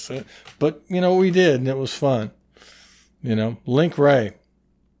about this. But, we did, and it was fun. Link Wray.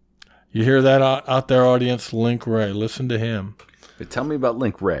 You hear that out there, audience? Link Wray. Listen to him. But tell me about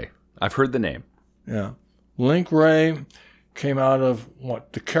Link Wray. I've heard the name. Yeah. Link Wray came out of,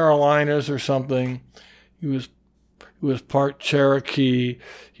 the Carolinas or something. He was part Cherokee.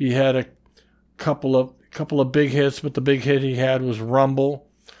 He had a couple of big hits, but the big hit he had was Rumble,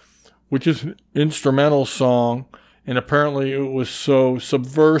 which is an instrumental song, and apparently it was so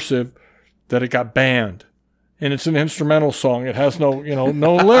subversive that it got banned. And it's an instrumental song. It has no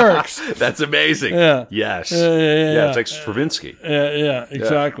lyrics. That's amazing. Yeah. Yes. Yeah. It's like Stravinsky. Yeah,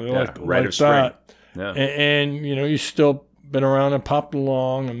 exactly. Yeah. Like Rite of that. Spring. Yeah. And he's still been around and popped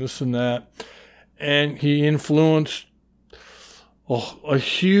along and this and that. And he influenced a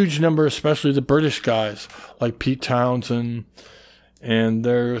huge number, especially the British guys, like Pete Townsend. And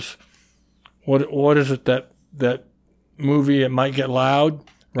there's, what is it, that movie, It Might Get Loud?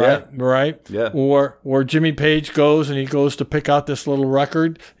 Right, yeah. Right. Yeah. Where Jimmy Page goes and he goes to pick out this little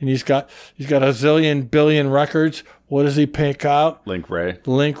record, and he's got a zillion billion records. What does he pick out? Link Wray,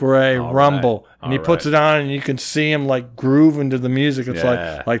 All Rumble, right. And he puts it on, and you can see him like grooving to the music.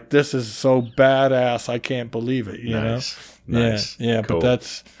 It's like this is so badass. I can't believe it. You know. Nice. Yeah. Cool. But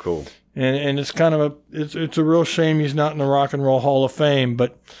that's cool. And it's kind of it's a real shame he's not in the Rock and Roll Hall of Fame,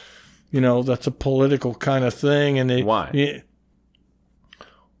 but that's a political kind of thing. And why?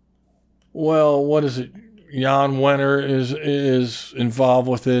 Well, what is it? Jan Wenner is involved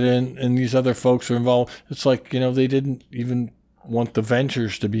with it, and these other folks are involved. It's like, they didn't even want the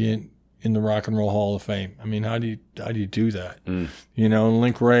Ventures to be in the Rock and Roll Hall of Fame. I mean, how do you do that? And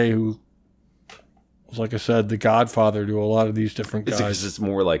Link Wray, who was, like I said, the godfather to a lot of these different guys. Because it's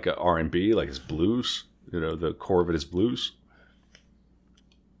more like a R&B, like it's blues. The core of it is blues.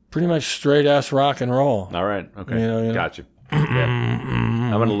 Pretty much straight ass rock and roll. All right. Okay. Gotcha. Yeah.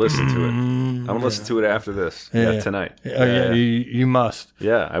 I'm going to listen to it. I'm going to listen to it after this. Tonight. You must.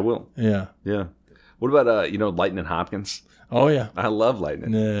 Yeah, I will. Yeah. What about, Lightning Hopkins? Oh, yeah. I love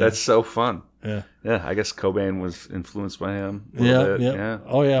Lightning. Yeah. That's so fun. Yeah. Yeah, I guess Cobain was influenced by him. Yeah.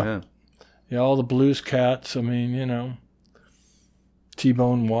 Oh, yeah. Yeah, all the blues cats. I mean,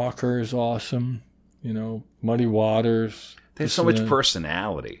 T-Bone Walker is awesome. Muddy Waters. They have so much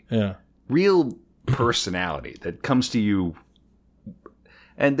personality. Yeah. Real personality that comes to you.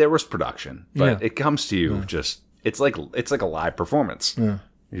 And there was production, but it comes to you just, it's like a live performance. Yeah.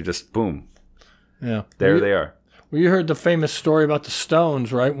 You just, boom. Yeah. There they are. Well, you heard the famous story about the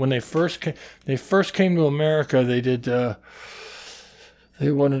Stones, right? When they first came to America, they did,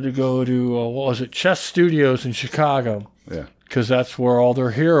 they wanted to go to, Chess Studios in Chicago. Yeah. Because that's where all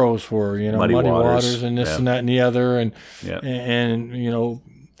their heroes were, Muddy Waters and this and that and the other, and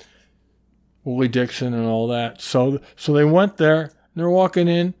Willie Dixon and all that. So they went there. They're walking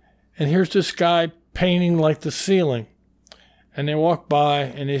in, and here's this guy painting like the ceiling. And they walk by,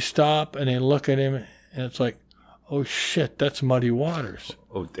 and they stop, and they look at him, and it's like, oh, shit, that's Muddy Waters.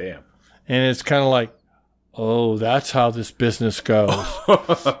 Oh, damn. And it's kind of like, oh, that's how this business goes,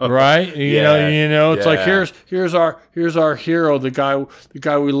 right? It's like here's our hero, the guy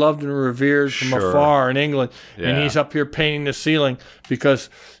we loved and revered from afar in England, and he's up here painting the ceiling because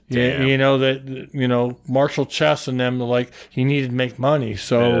Marshall Chess and them, like, he needed to make money,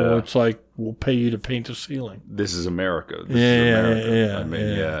 so it's like, we'll pay you to paint the ceiling. This is America. This is America. I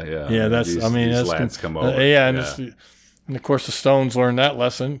mean, these lads come over. And of course the Stones learned that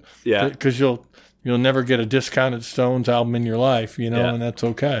lesson. Yeah, because you'll never get a discounted Stones album in your life, and that's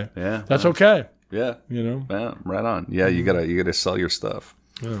okay. Yeah, that's okay. Yeah, yeah, right on. Yeah, you gotta sell your stuff.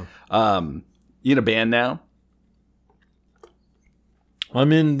 Yeah. You in a band now?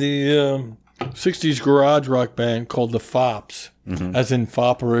 I'm in the '60s garage rock band called the Fops. as in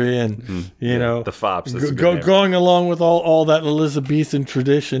foppery and, you know. The fops. That's a good name. Going along with all that Elizabethan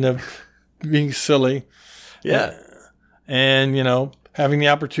tradition of being silly. Yeah. And, you know, having the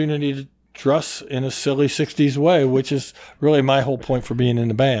opportunity to dress in a silly 60s way, which is really my whole point for being in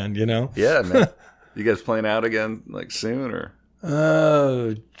the band, you know? Yeah, man. You guys playing out again, like, soon, or?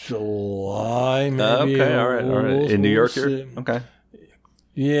 July, maybe. Okay, all right. In New York here? Okay.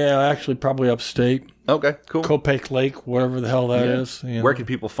 Yeah, actually, probably upstate. Okay, cool. Copake Lake, whatever the hell that is. You know? Where can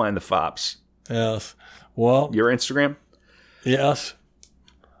people find the fops? Yes. Well, Your Instagram? yes.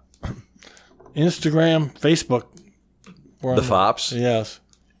 Instagram, Facebook. The fops? Yes.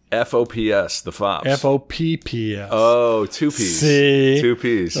 FOPS, the fops. FOPPS. Oh, 2 P's. See? 2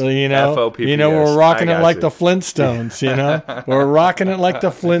 P's. Well, you know, FOPPS. you know, we're rocking I it got like you. the Flintstones, you know? We're rocking it like the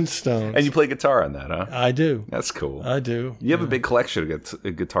Flintstones. And you play guitar on that, huh? I do. That's cool. I do. You have a big collection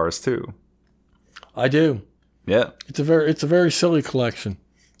of guitars, too. I do. Yeah. It's a very silly collection.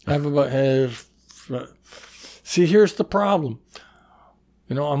 I have about see, here's the problem.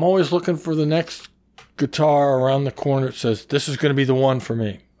 You know, I'm always looking for the next guitar around the corner that says, this is going to be the one for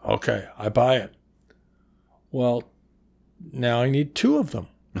me. Okay, I buy it. Well, now I need 2 of them.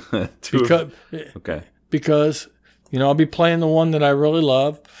 Okay. Because, you know, I'll be playing the one that I really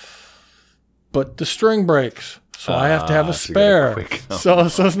love, but the string breaks. So I have to have a so you gotta spare. quick- So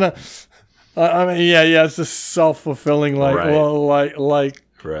it's not... I mean, yeah, it's a self-fulfilling, like, Right. well, like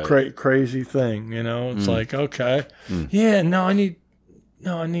Right. crazy thing, you know. It's like, okay, yeah, no, I need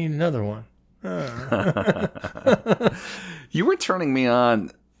another one. You were turning me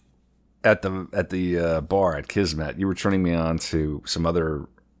on at the bar at Kismet. You were turning me on to some other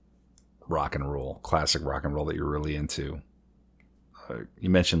rock and roll, classic rock and roll that you're really into. You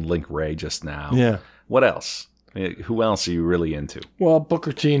mentioned Link Ray just now. Yeah. What else? I mean, who else are you really into? Well,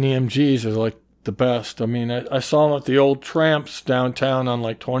 Booker T and the MGs are like the best. I mean, I saw them at the old Tramps downtown on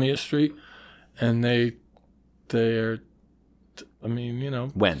like 20th Street, and they're, I mean, you know.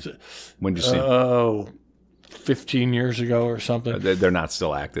 When did you see them? Oh, 15 years ago or something. They're not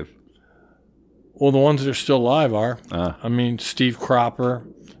still active. Well, the ones that are still alive are. Uh. I mean, Steve Cropper,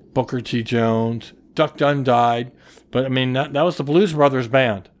 Booker T. Jones, Duck Dunn died. But, I mean, that was the Blues Brothers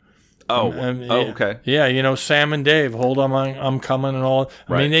band. Oh, Yeah. okay. Yeah, you know, Sam and Dave, Hold On, I'm Coming and all.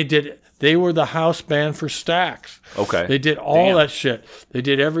 I Right. mean, they were the house band for Stax. Okay. They did all Damn. that shit. They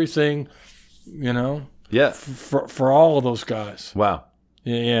did everything, you know, Yeah. for all of those guys. Wow.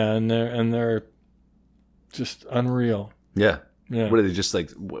 Yeah, and they're just unreal. Yeah. Yeah. What are they just like?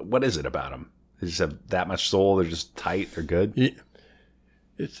 What is it about them? They just have that much soul. They're just tight. They're good. Yeah.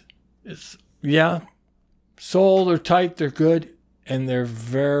 It's yeah. Soul, they're tight, they're good, and they're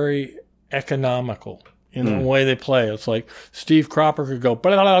very economical in the way they play. It's like Steve Cropper could go,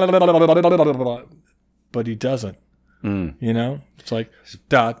 but he doesn't. You know, it's like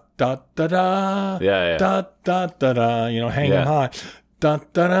da da da da, Yeah. da da da da. You know, hanging Yeah. high, da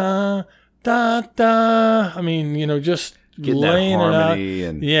da da da da. I mean, you know, just Getting that laying it out. harmony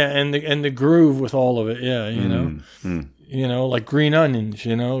and Yeah, and the groove with all of it. Yeah, you know. You know, like Green Onions,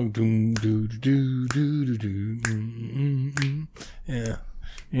 you know. Doom, doo, doo, doo, doo, doo, yeah.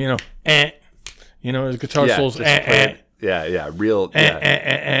 You know, you know, his guitar solos. just play it. Yeah, real.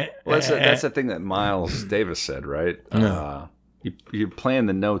 Yeah. Well, that's the thing that Miles Davis said, right? You're playing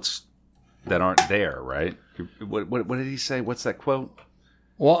the notes that aren't there, right? What did he say? What's that quote?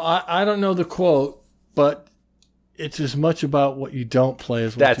 Well, I don't know the quote, but it's as much about what you don't play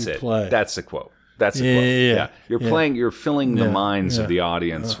as what you play. That's the quote. That's the Yeah, quote. yeah. You're playing. You're filling the minds yeah. of the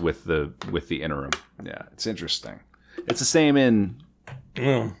audience with the interim. Yeah, it's interesting. It's the same in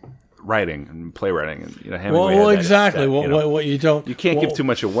writing and playwriting, and Hemingway. Well, had that- exactly. that, What you don't. you can't give too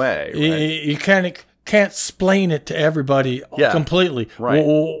much away. Right? You can't explain it to everybody completely. Right.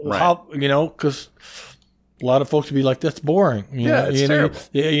 Well, Right. How, you know, because a lot of folks would be like, "That's boring." It's terrible.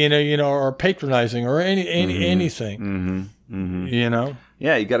 You know, or patronizing, or anything. You know.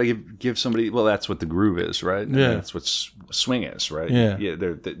 Yeah, you got to give somebody. Well, that's what the groove is, right? And Yeah. that's what swing is, right? Yeah.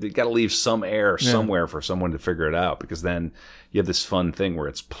 They got to leave some air somewhere for someone to figure it out, because then you have this fun thing where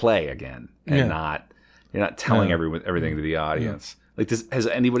it's play again, and you're not telling everything to the audience. Like, has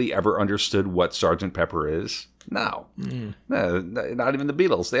anybody ever understood what Sgt. Pepper is? No. No, not even the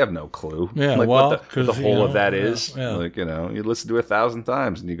Beatles. They have no clue. Yeah, like well, what the 'cause, whole you of know, that yeah, is. yeah. Like, you listen to it 1,000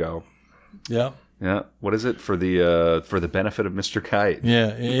 times and you go, Yeah. yeah, what is it for the benefit of Mr. Kite?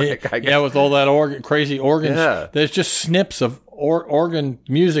 Yeah, with all that crazy organs. Yeah. There's just snips of organ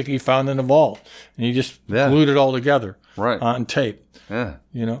music he found in a vault, and he just glued it all together Right. on tape. Yeah.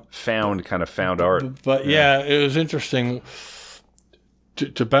 You know, Found art. but yeah, it was interesting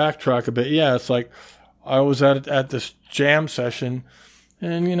to backtrack a bit. Yeah, it's like I was at this jam session,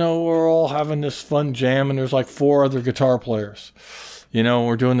 and we're all having this fun jam, and there's like 4 other guitar players.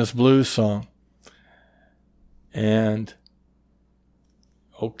 We're doing this blues song, and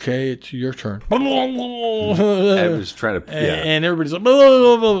okay, it's your turn. I was trying to, and everybody's like,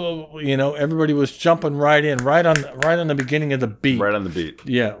 everybody was jumping right in, right on the beginning of the beat. Right on the beat.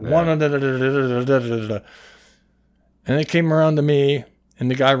 Yeah. And it came around to me, and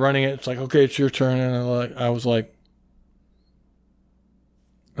the guy running it, it's like, okay, it's your turn. And I was like,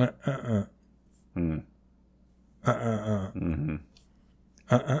 Not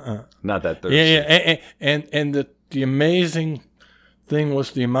that thirsty. Yeah. And the amazing thing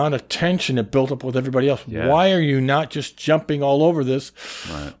was the amount of tension it built up with everybody else. Yeah. Why are you not just jumping all over this?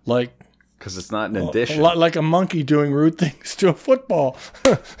 Right. Like, because it's not an addition. Like a monkey doing rude things to a football.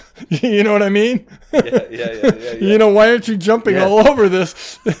 You know what I mean? Yeah. Why aren't you jumping all over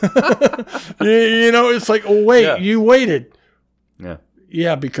this? It's like, oh, wait, you waited. Yeah.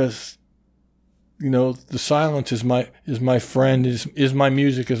 Yeah, because the silence is my friend, is my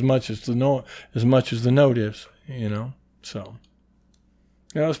music as much as the note is. So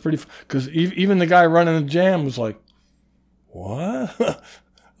it was pretty. Because even the guy running the jam was like, what?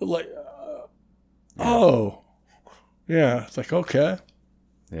 Like. Oh, yeah. It's like, okay.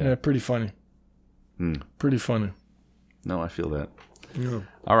 Yeah, pretty funny. Pretty funny. No, I feel that. Yeah.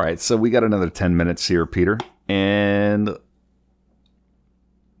 All right, so we got another 10 minutes here, Peter. And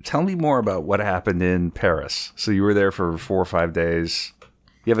tell me more about what happened in Paris. So you were there for 4 or 5 days.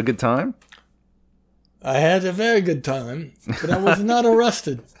 You have a good time? I had a very good time, but I was not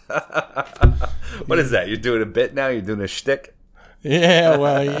arrested. What is that? You're doing a bit now? You're doing a shtick? Yeah,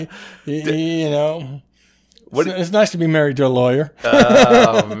 well, it's nice to be married to a lawyer.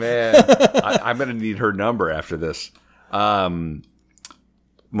 Oh, man. I'm going to need her number after this. Mona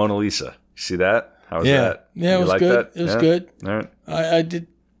Lisa. See that? How was that? Yeah, it was good. It was good. All right. I did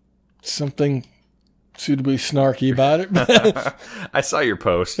something suitably snarky about it. I saw your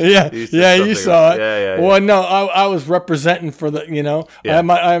post. Yeah, you saw it. Yeah. Well, no, I was representing for the, I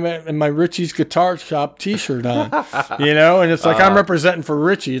had my Richie's Guitar Shop T-shirt on, and it's like I'm representing for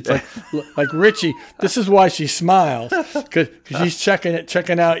Richie. It's like Richie. This is why she smiles, because she's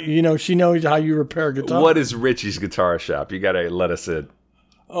checking out. She knows how you repair a guitar. What is Richie's Guitar Shop? You got to let us in.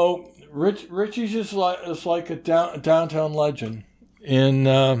 Oh, Richie's is like a downtown legend in.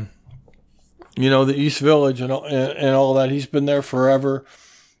 The East Village and all that. He's been there forever.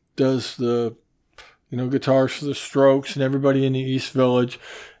 Does the, guitars for the Strokes and everybody in the East Village,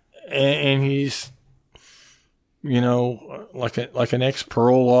 and he's, like an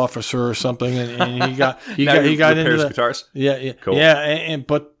ex-parole officer or something, and he got into the guitars. Yeah, cool. Yeah,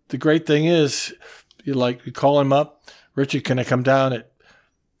 but the great thing is, you call him up, Richie, can I come down at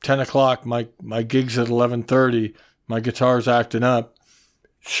 10:00? My gig's at 11:30. My guitar's acting up.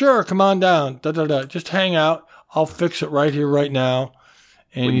 Sure, come on down. Just hang out. I'll fix it right here, right now.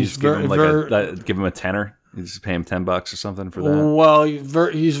 And he's give him a tenner. You just pay him $10 or something for that. Well,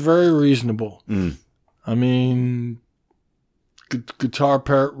 he's very reasonable. I mean, guitar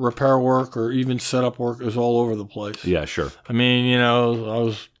repair work or even setup work is all over the place. Yeah, sure. I mean, I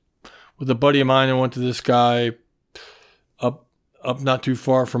was with a buddy of mine and went to this guy up not too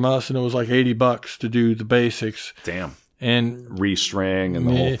far from us, and it was like $80 to do the basics. Damn. And restring and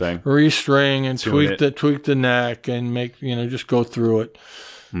the whole thing. Restring and tweak the neck and make, just go through it.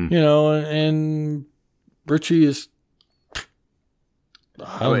 And Richie is, I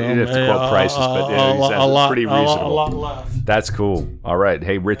don't know. You have to quote prices, but it's pretty reasonable. A lot less. That's cool. All right.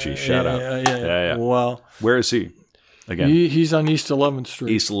 Hey, Richie, shout out. Yeah. Well, where is he? Again? He's on East 11th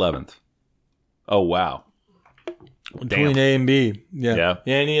Street. East 11th. Oh, wow. Between A and B. Yeah.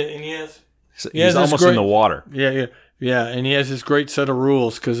 Yeah. And he has. He's almost in the water. Yeah, and he has this great set of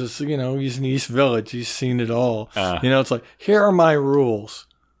rules because it's, he's in East Village. He's seen it all. It's like, here are my rules.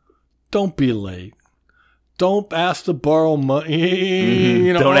 Don't be late. Don't ask to borrow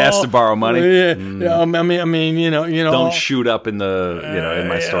money. Don't ask to borrow money. Yeah. I mean, Don't shoot up in the, in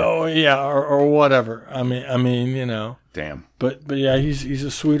my store. Or whatever. I mean. Damn. But yeah, he's a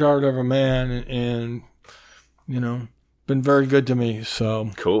sweetheart of a man, and been very good to me.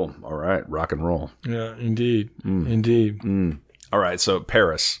 So cool. All right, rock and roll. Yeah, indeed. All right, so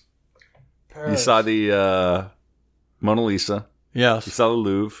Paris. You saw the Mona Lisa. Yes. You saw the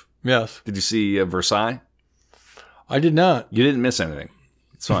Louvre. Yes. Did you see Versailles? I did not. You didn't miss anything.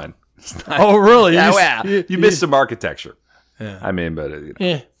 It's fine. Oh, really? You missed some architecture. Yeah. I mean, but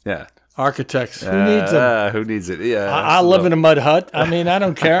yeah. Architects. Who needs them? Who needs it? Yeah. I live in a mud hut. I mean, I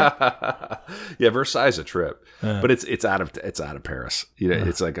don't care. Yeah, Versailles is a trip, but it's out of Paris.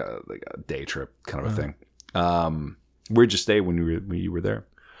 It's like a day trip kind of a thing. Where'd you stay when you were there?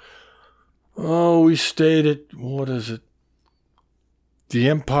 Oh, we stayed at, what is it? The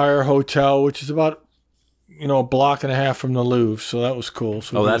Empire Hotel, which is about, a block and a half from the Louvre. So that was cool.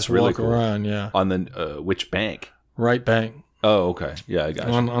 So that's really walk cool. around, yeah. On the which bank? Right bank. Oh, okay. Yeah, I got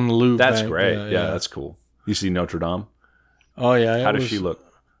you. On the Louvre That's bank. great. Yeah, that's cool. You see Notre Dame? Oh, yeah. How does she look?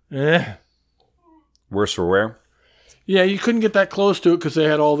 Yeah. Worse for wear? Yeah, you couldn't get that close to it because they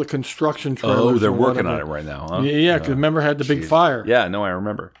had all the construction trailers. Oh, they're or working whatever. on it right now, huh? Yeah, because remember, it had the big fire. Yeah, no, I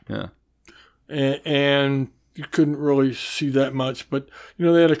remember. Yeah. And you couldn't really see that much. But,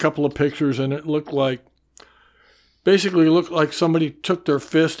 they had a couple of pictures, and it looked like somebody took their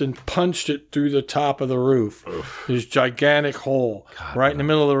fist and punched it through the top of the roof. Oof. This gigantic hole right in the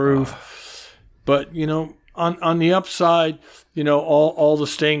middle of the roof. But, on the upside, all the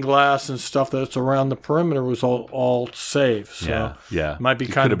stained glass and stuff that's around the perimeter was all safe. So yeah. it might be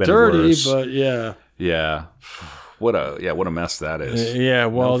It kind could of have been dirty, worse. but yeah. Yeah. What a mess that is. Yeah,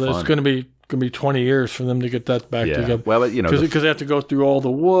 well, No there's fun. going to be 20 years for them to get that back together. Well, because they have to go through all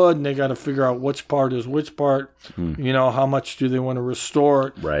the wood, and they got to figure out which part is which part. How much do they want to restore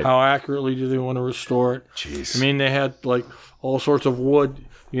it? Right. How accurately do they want to restore it? Jeez. I mean, they had like all sorts of wood.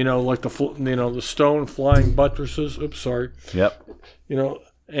 Like the stone flying buttresses. Oops, sorry. Yep.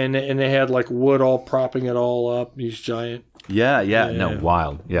 And they had like wood all propping it all up. These giant. Yeah. No,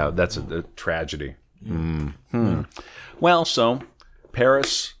 wild. Yeah, that's a tragedy. Mm-hmm. Well, so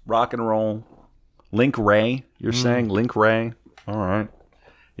Paris, rock and roll, Link Ray. You're saying Link Ray? All right.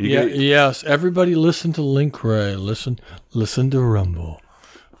 Yes. Everybody, listen to Link Ray. Listen to Rumble.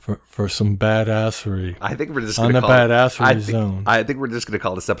 For some badassery. I think we're just on gonna the call badassery zone. I think we're just going to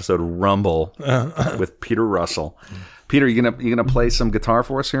call this episode Rumble with Peter Russell. Peter, you gonna play some guitar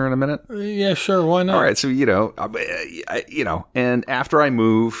for us here in a minute? Yeah, sure. Why not? All right. So and after I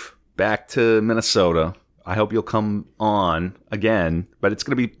move back to Minnesota, I hope you'll come on again. But it's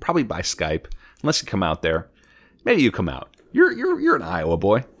going to be probably by Skype, unless you come out there. Maybe you come out. You're an Iowa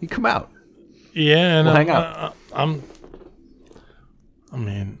boy. You come out. Yeah, and we'll hang out. I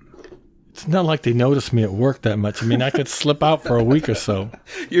mean, it's not like they notice me at work that much. I mean, I could slip out for a week or so.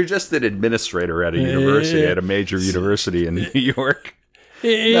 You're just an administrator at a university, at a major university in New York.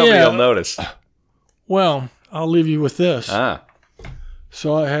 Nobody will notice. Well, I'll leave you with this.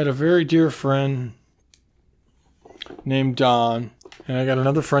 So I had a very dear friend named Don, and I got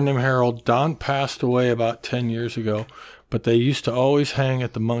another friend named Harold. Don passed away about 10 years ago, but they used to always hang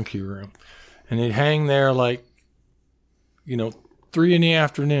at the Monkey Room. And they'd hang there 3 in the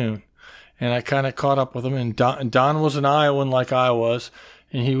afternoon, and I kind of caught up with him. And Don was an Iowan like I was,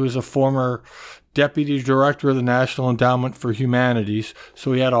 and he was a former deputy director of the National Endowment for Humanities.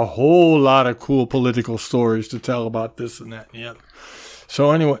 So he had a whole lot of cool political stories to tell about this and that and the other.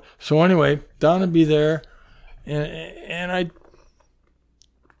 So anyway, Don would be there, and I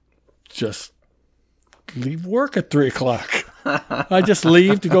just leave work at 3:00. I just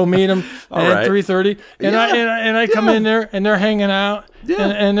leave to go meet them at 3:30, and I come in there, and they're hanging out,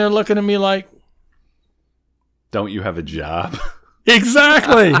 and they're looking at me like, "Don't you have a job?"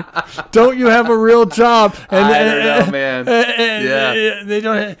 Exactly. Don't you have a real job? And, I don't know, man. They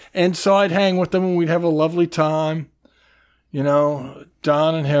don't. And so I'd hang with them, and we'd have a lovely time.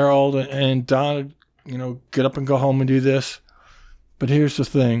 Don and Harold, and Don would, get up and go home and do this. But here's the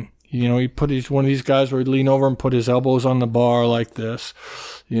thing. He's one of these guys where he'd lean over and put his elbows on the bar like this,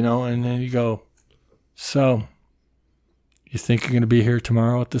 and then you go, "So, you think you're going to be here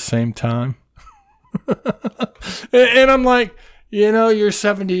tomorrow at the same time?" And I'm like, you're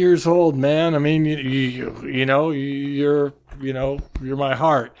 70 years old, man. I mean, you're my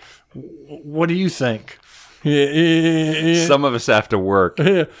heart. What do you think? Some of us have to work.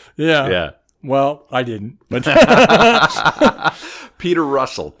 Yeah. Well, I didn't. But Peter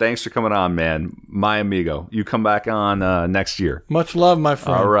Russell, thanks for coming on, man. My amigo. You come back on next year. Much love, my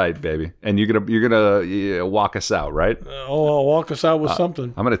friend. All right, baby. And you're gonna walk us out, right? I'll walk us out with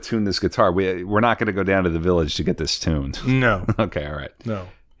something. I'm gonna tune this guitar. We're not gonna go down to the village to get this tuned. No. Okay, all right. No.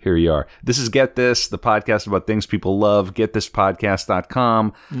 Here you are. This is Get This, the podcast about things people love.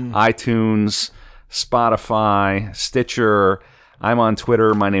 GetThisPodcast.com, iTunes, Spotify, Stitcher. I'm on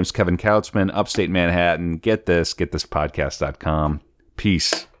Twitter. My name's Kevin Kautzman, upstate Manhattan. Get This, GetThisPodcast.com.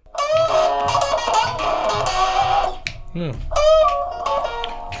 Peace. Yeah.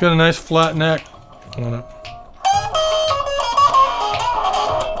 It's got a nice flat neck on it.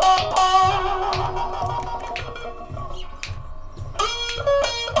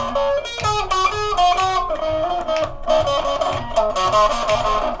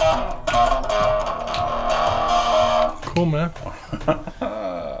 Cool, man.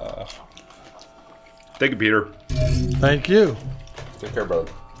 Thank you, Peter. Thank you. Take care,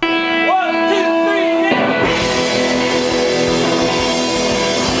 brother.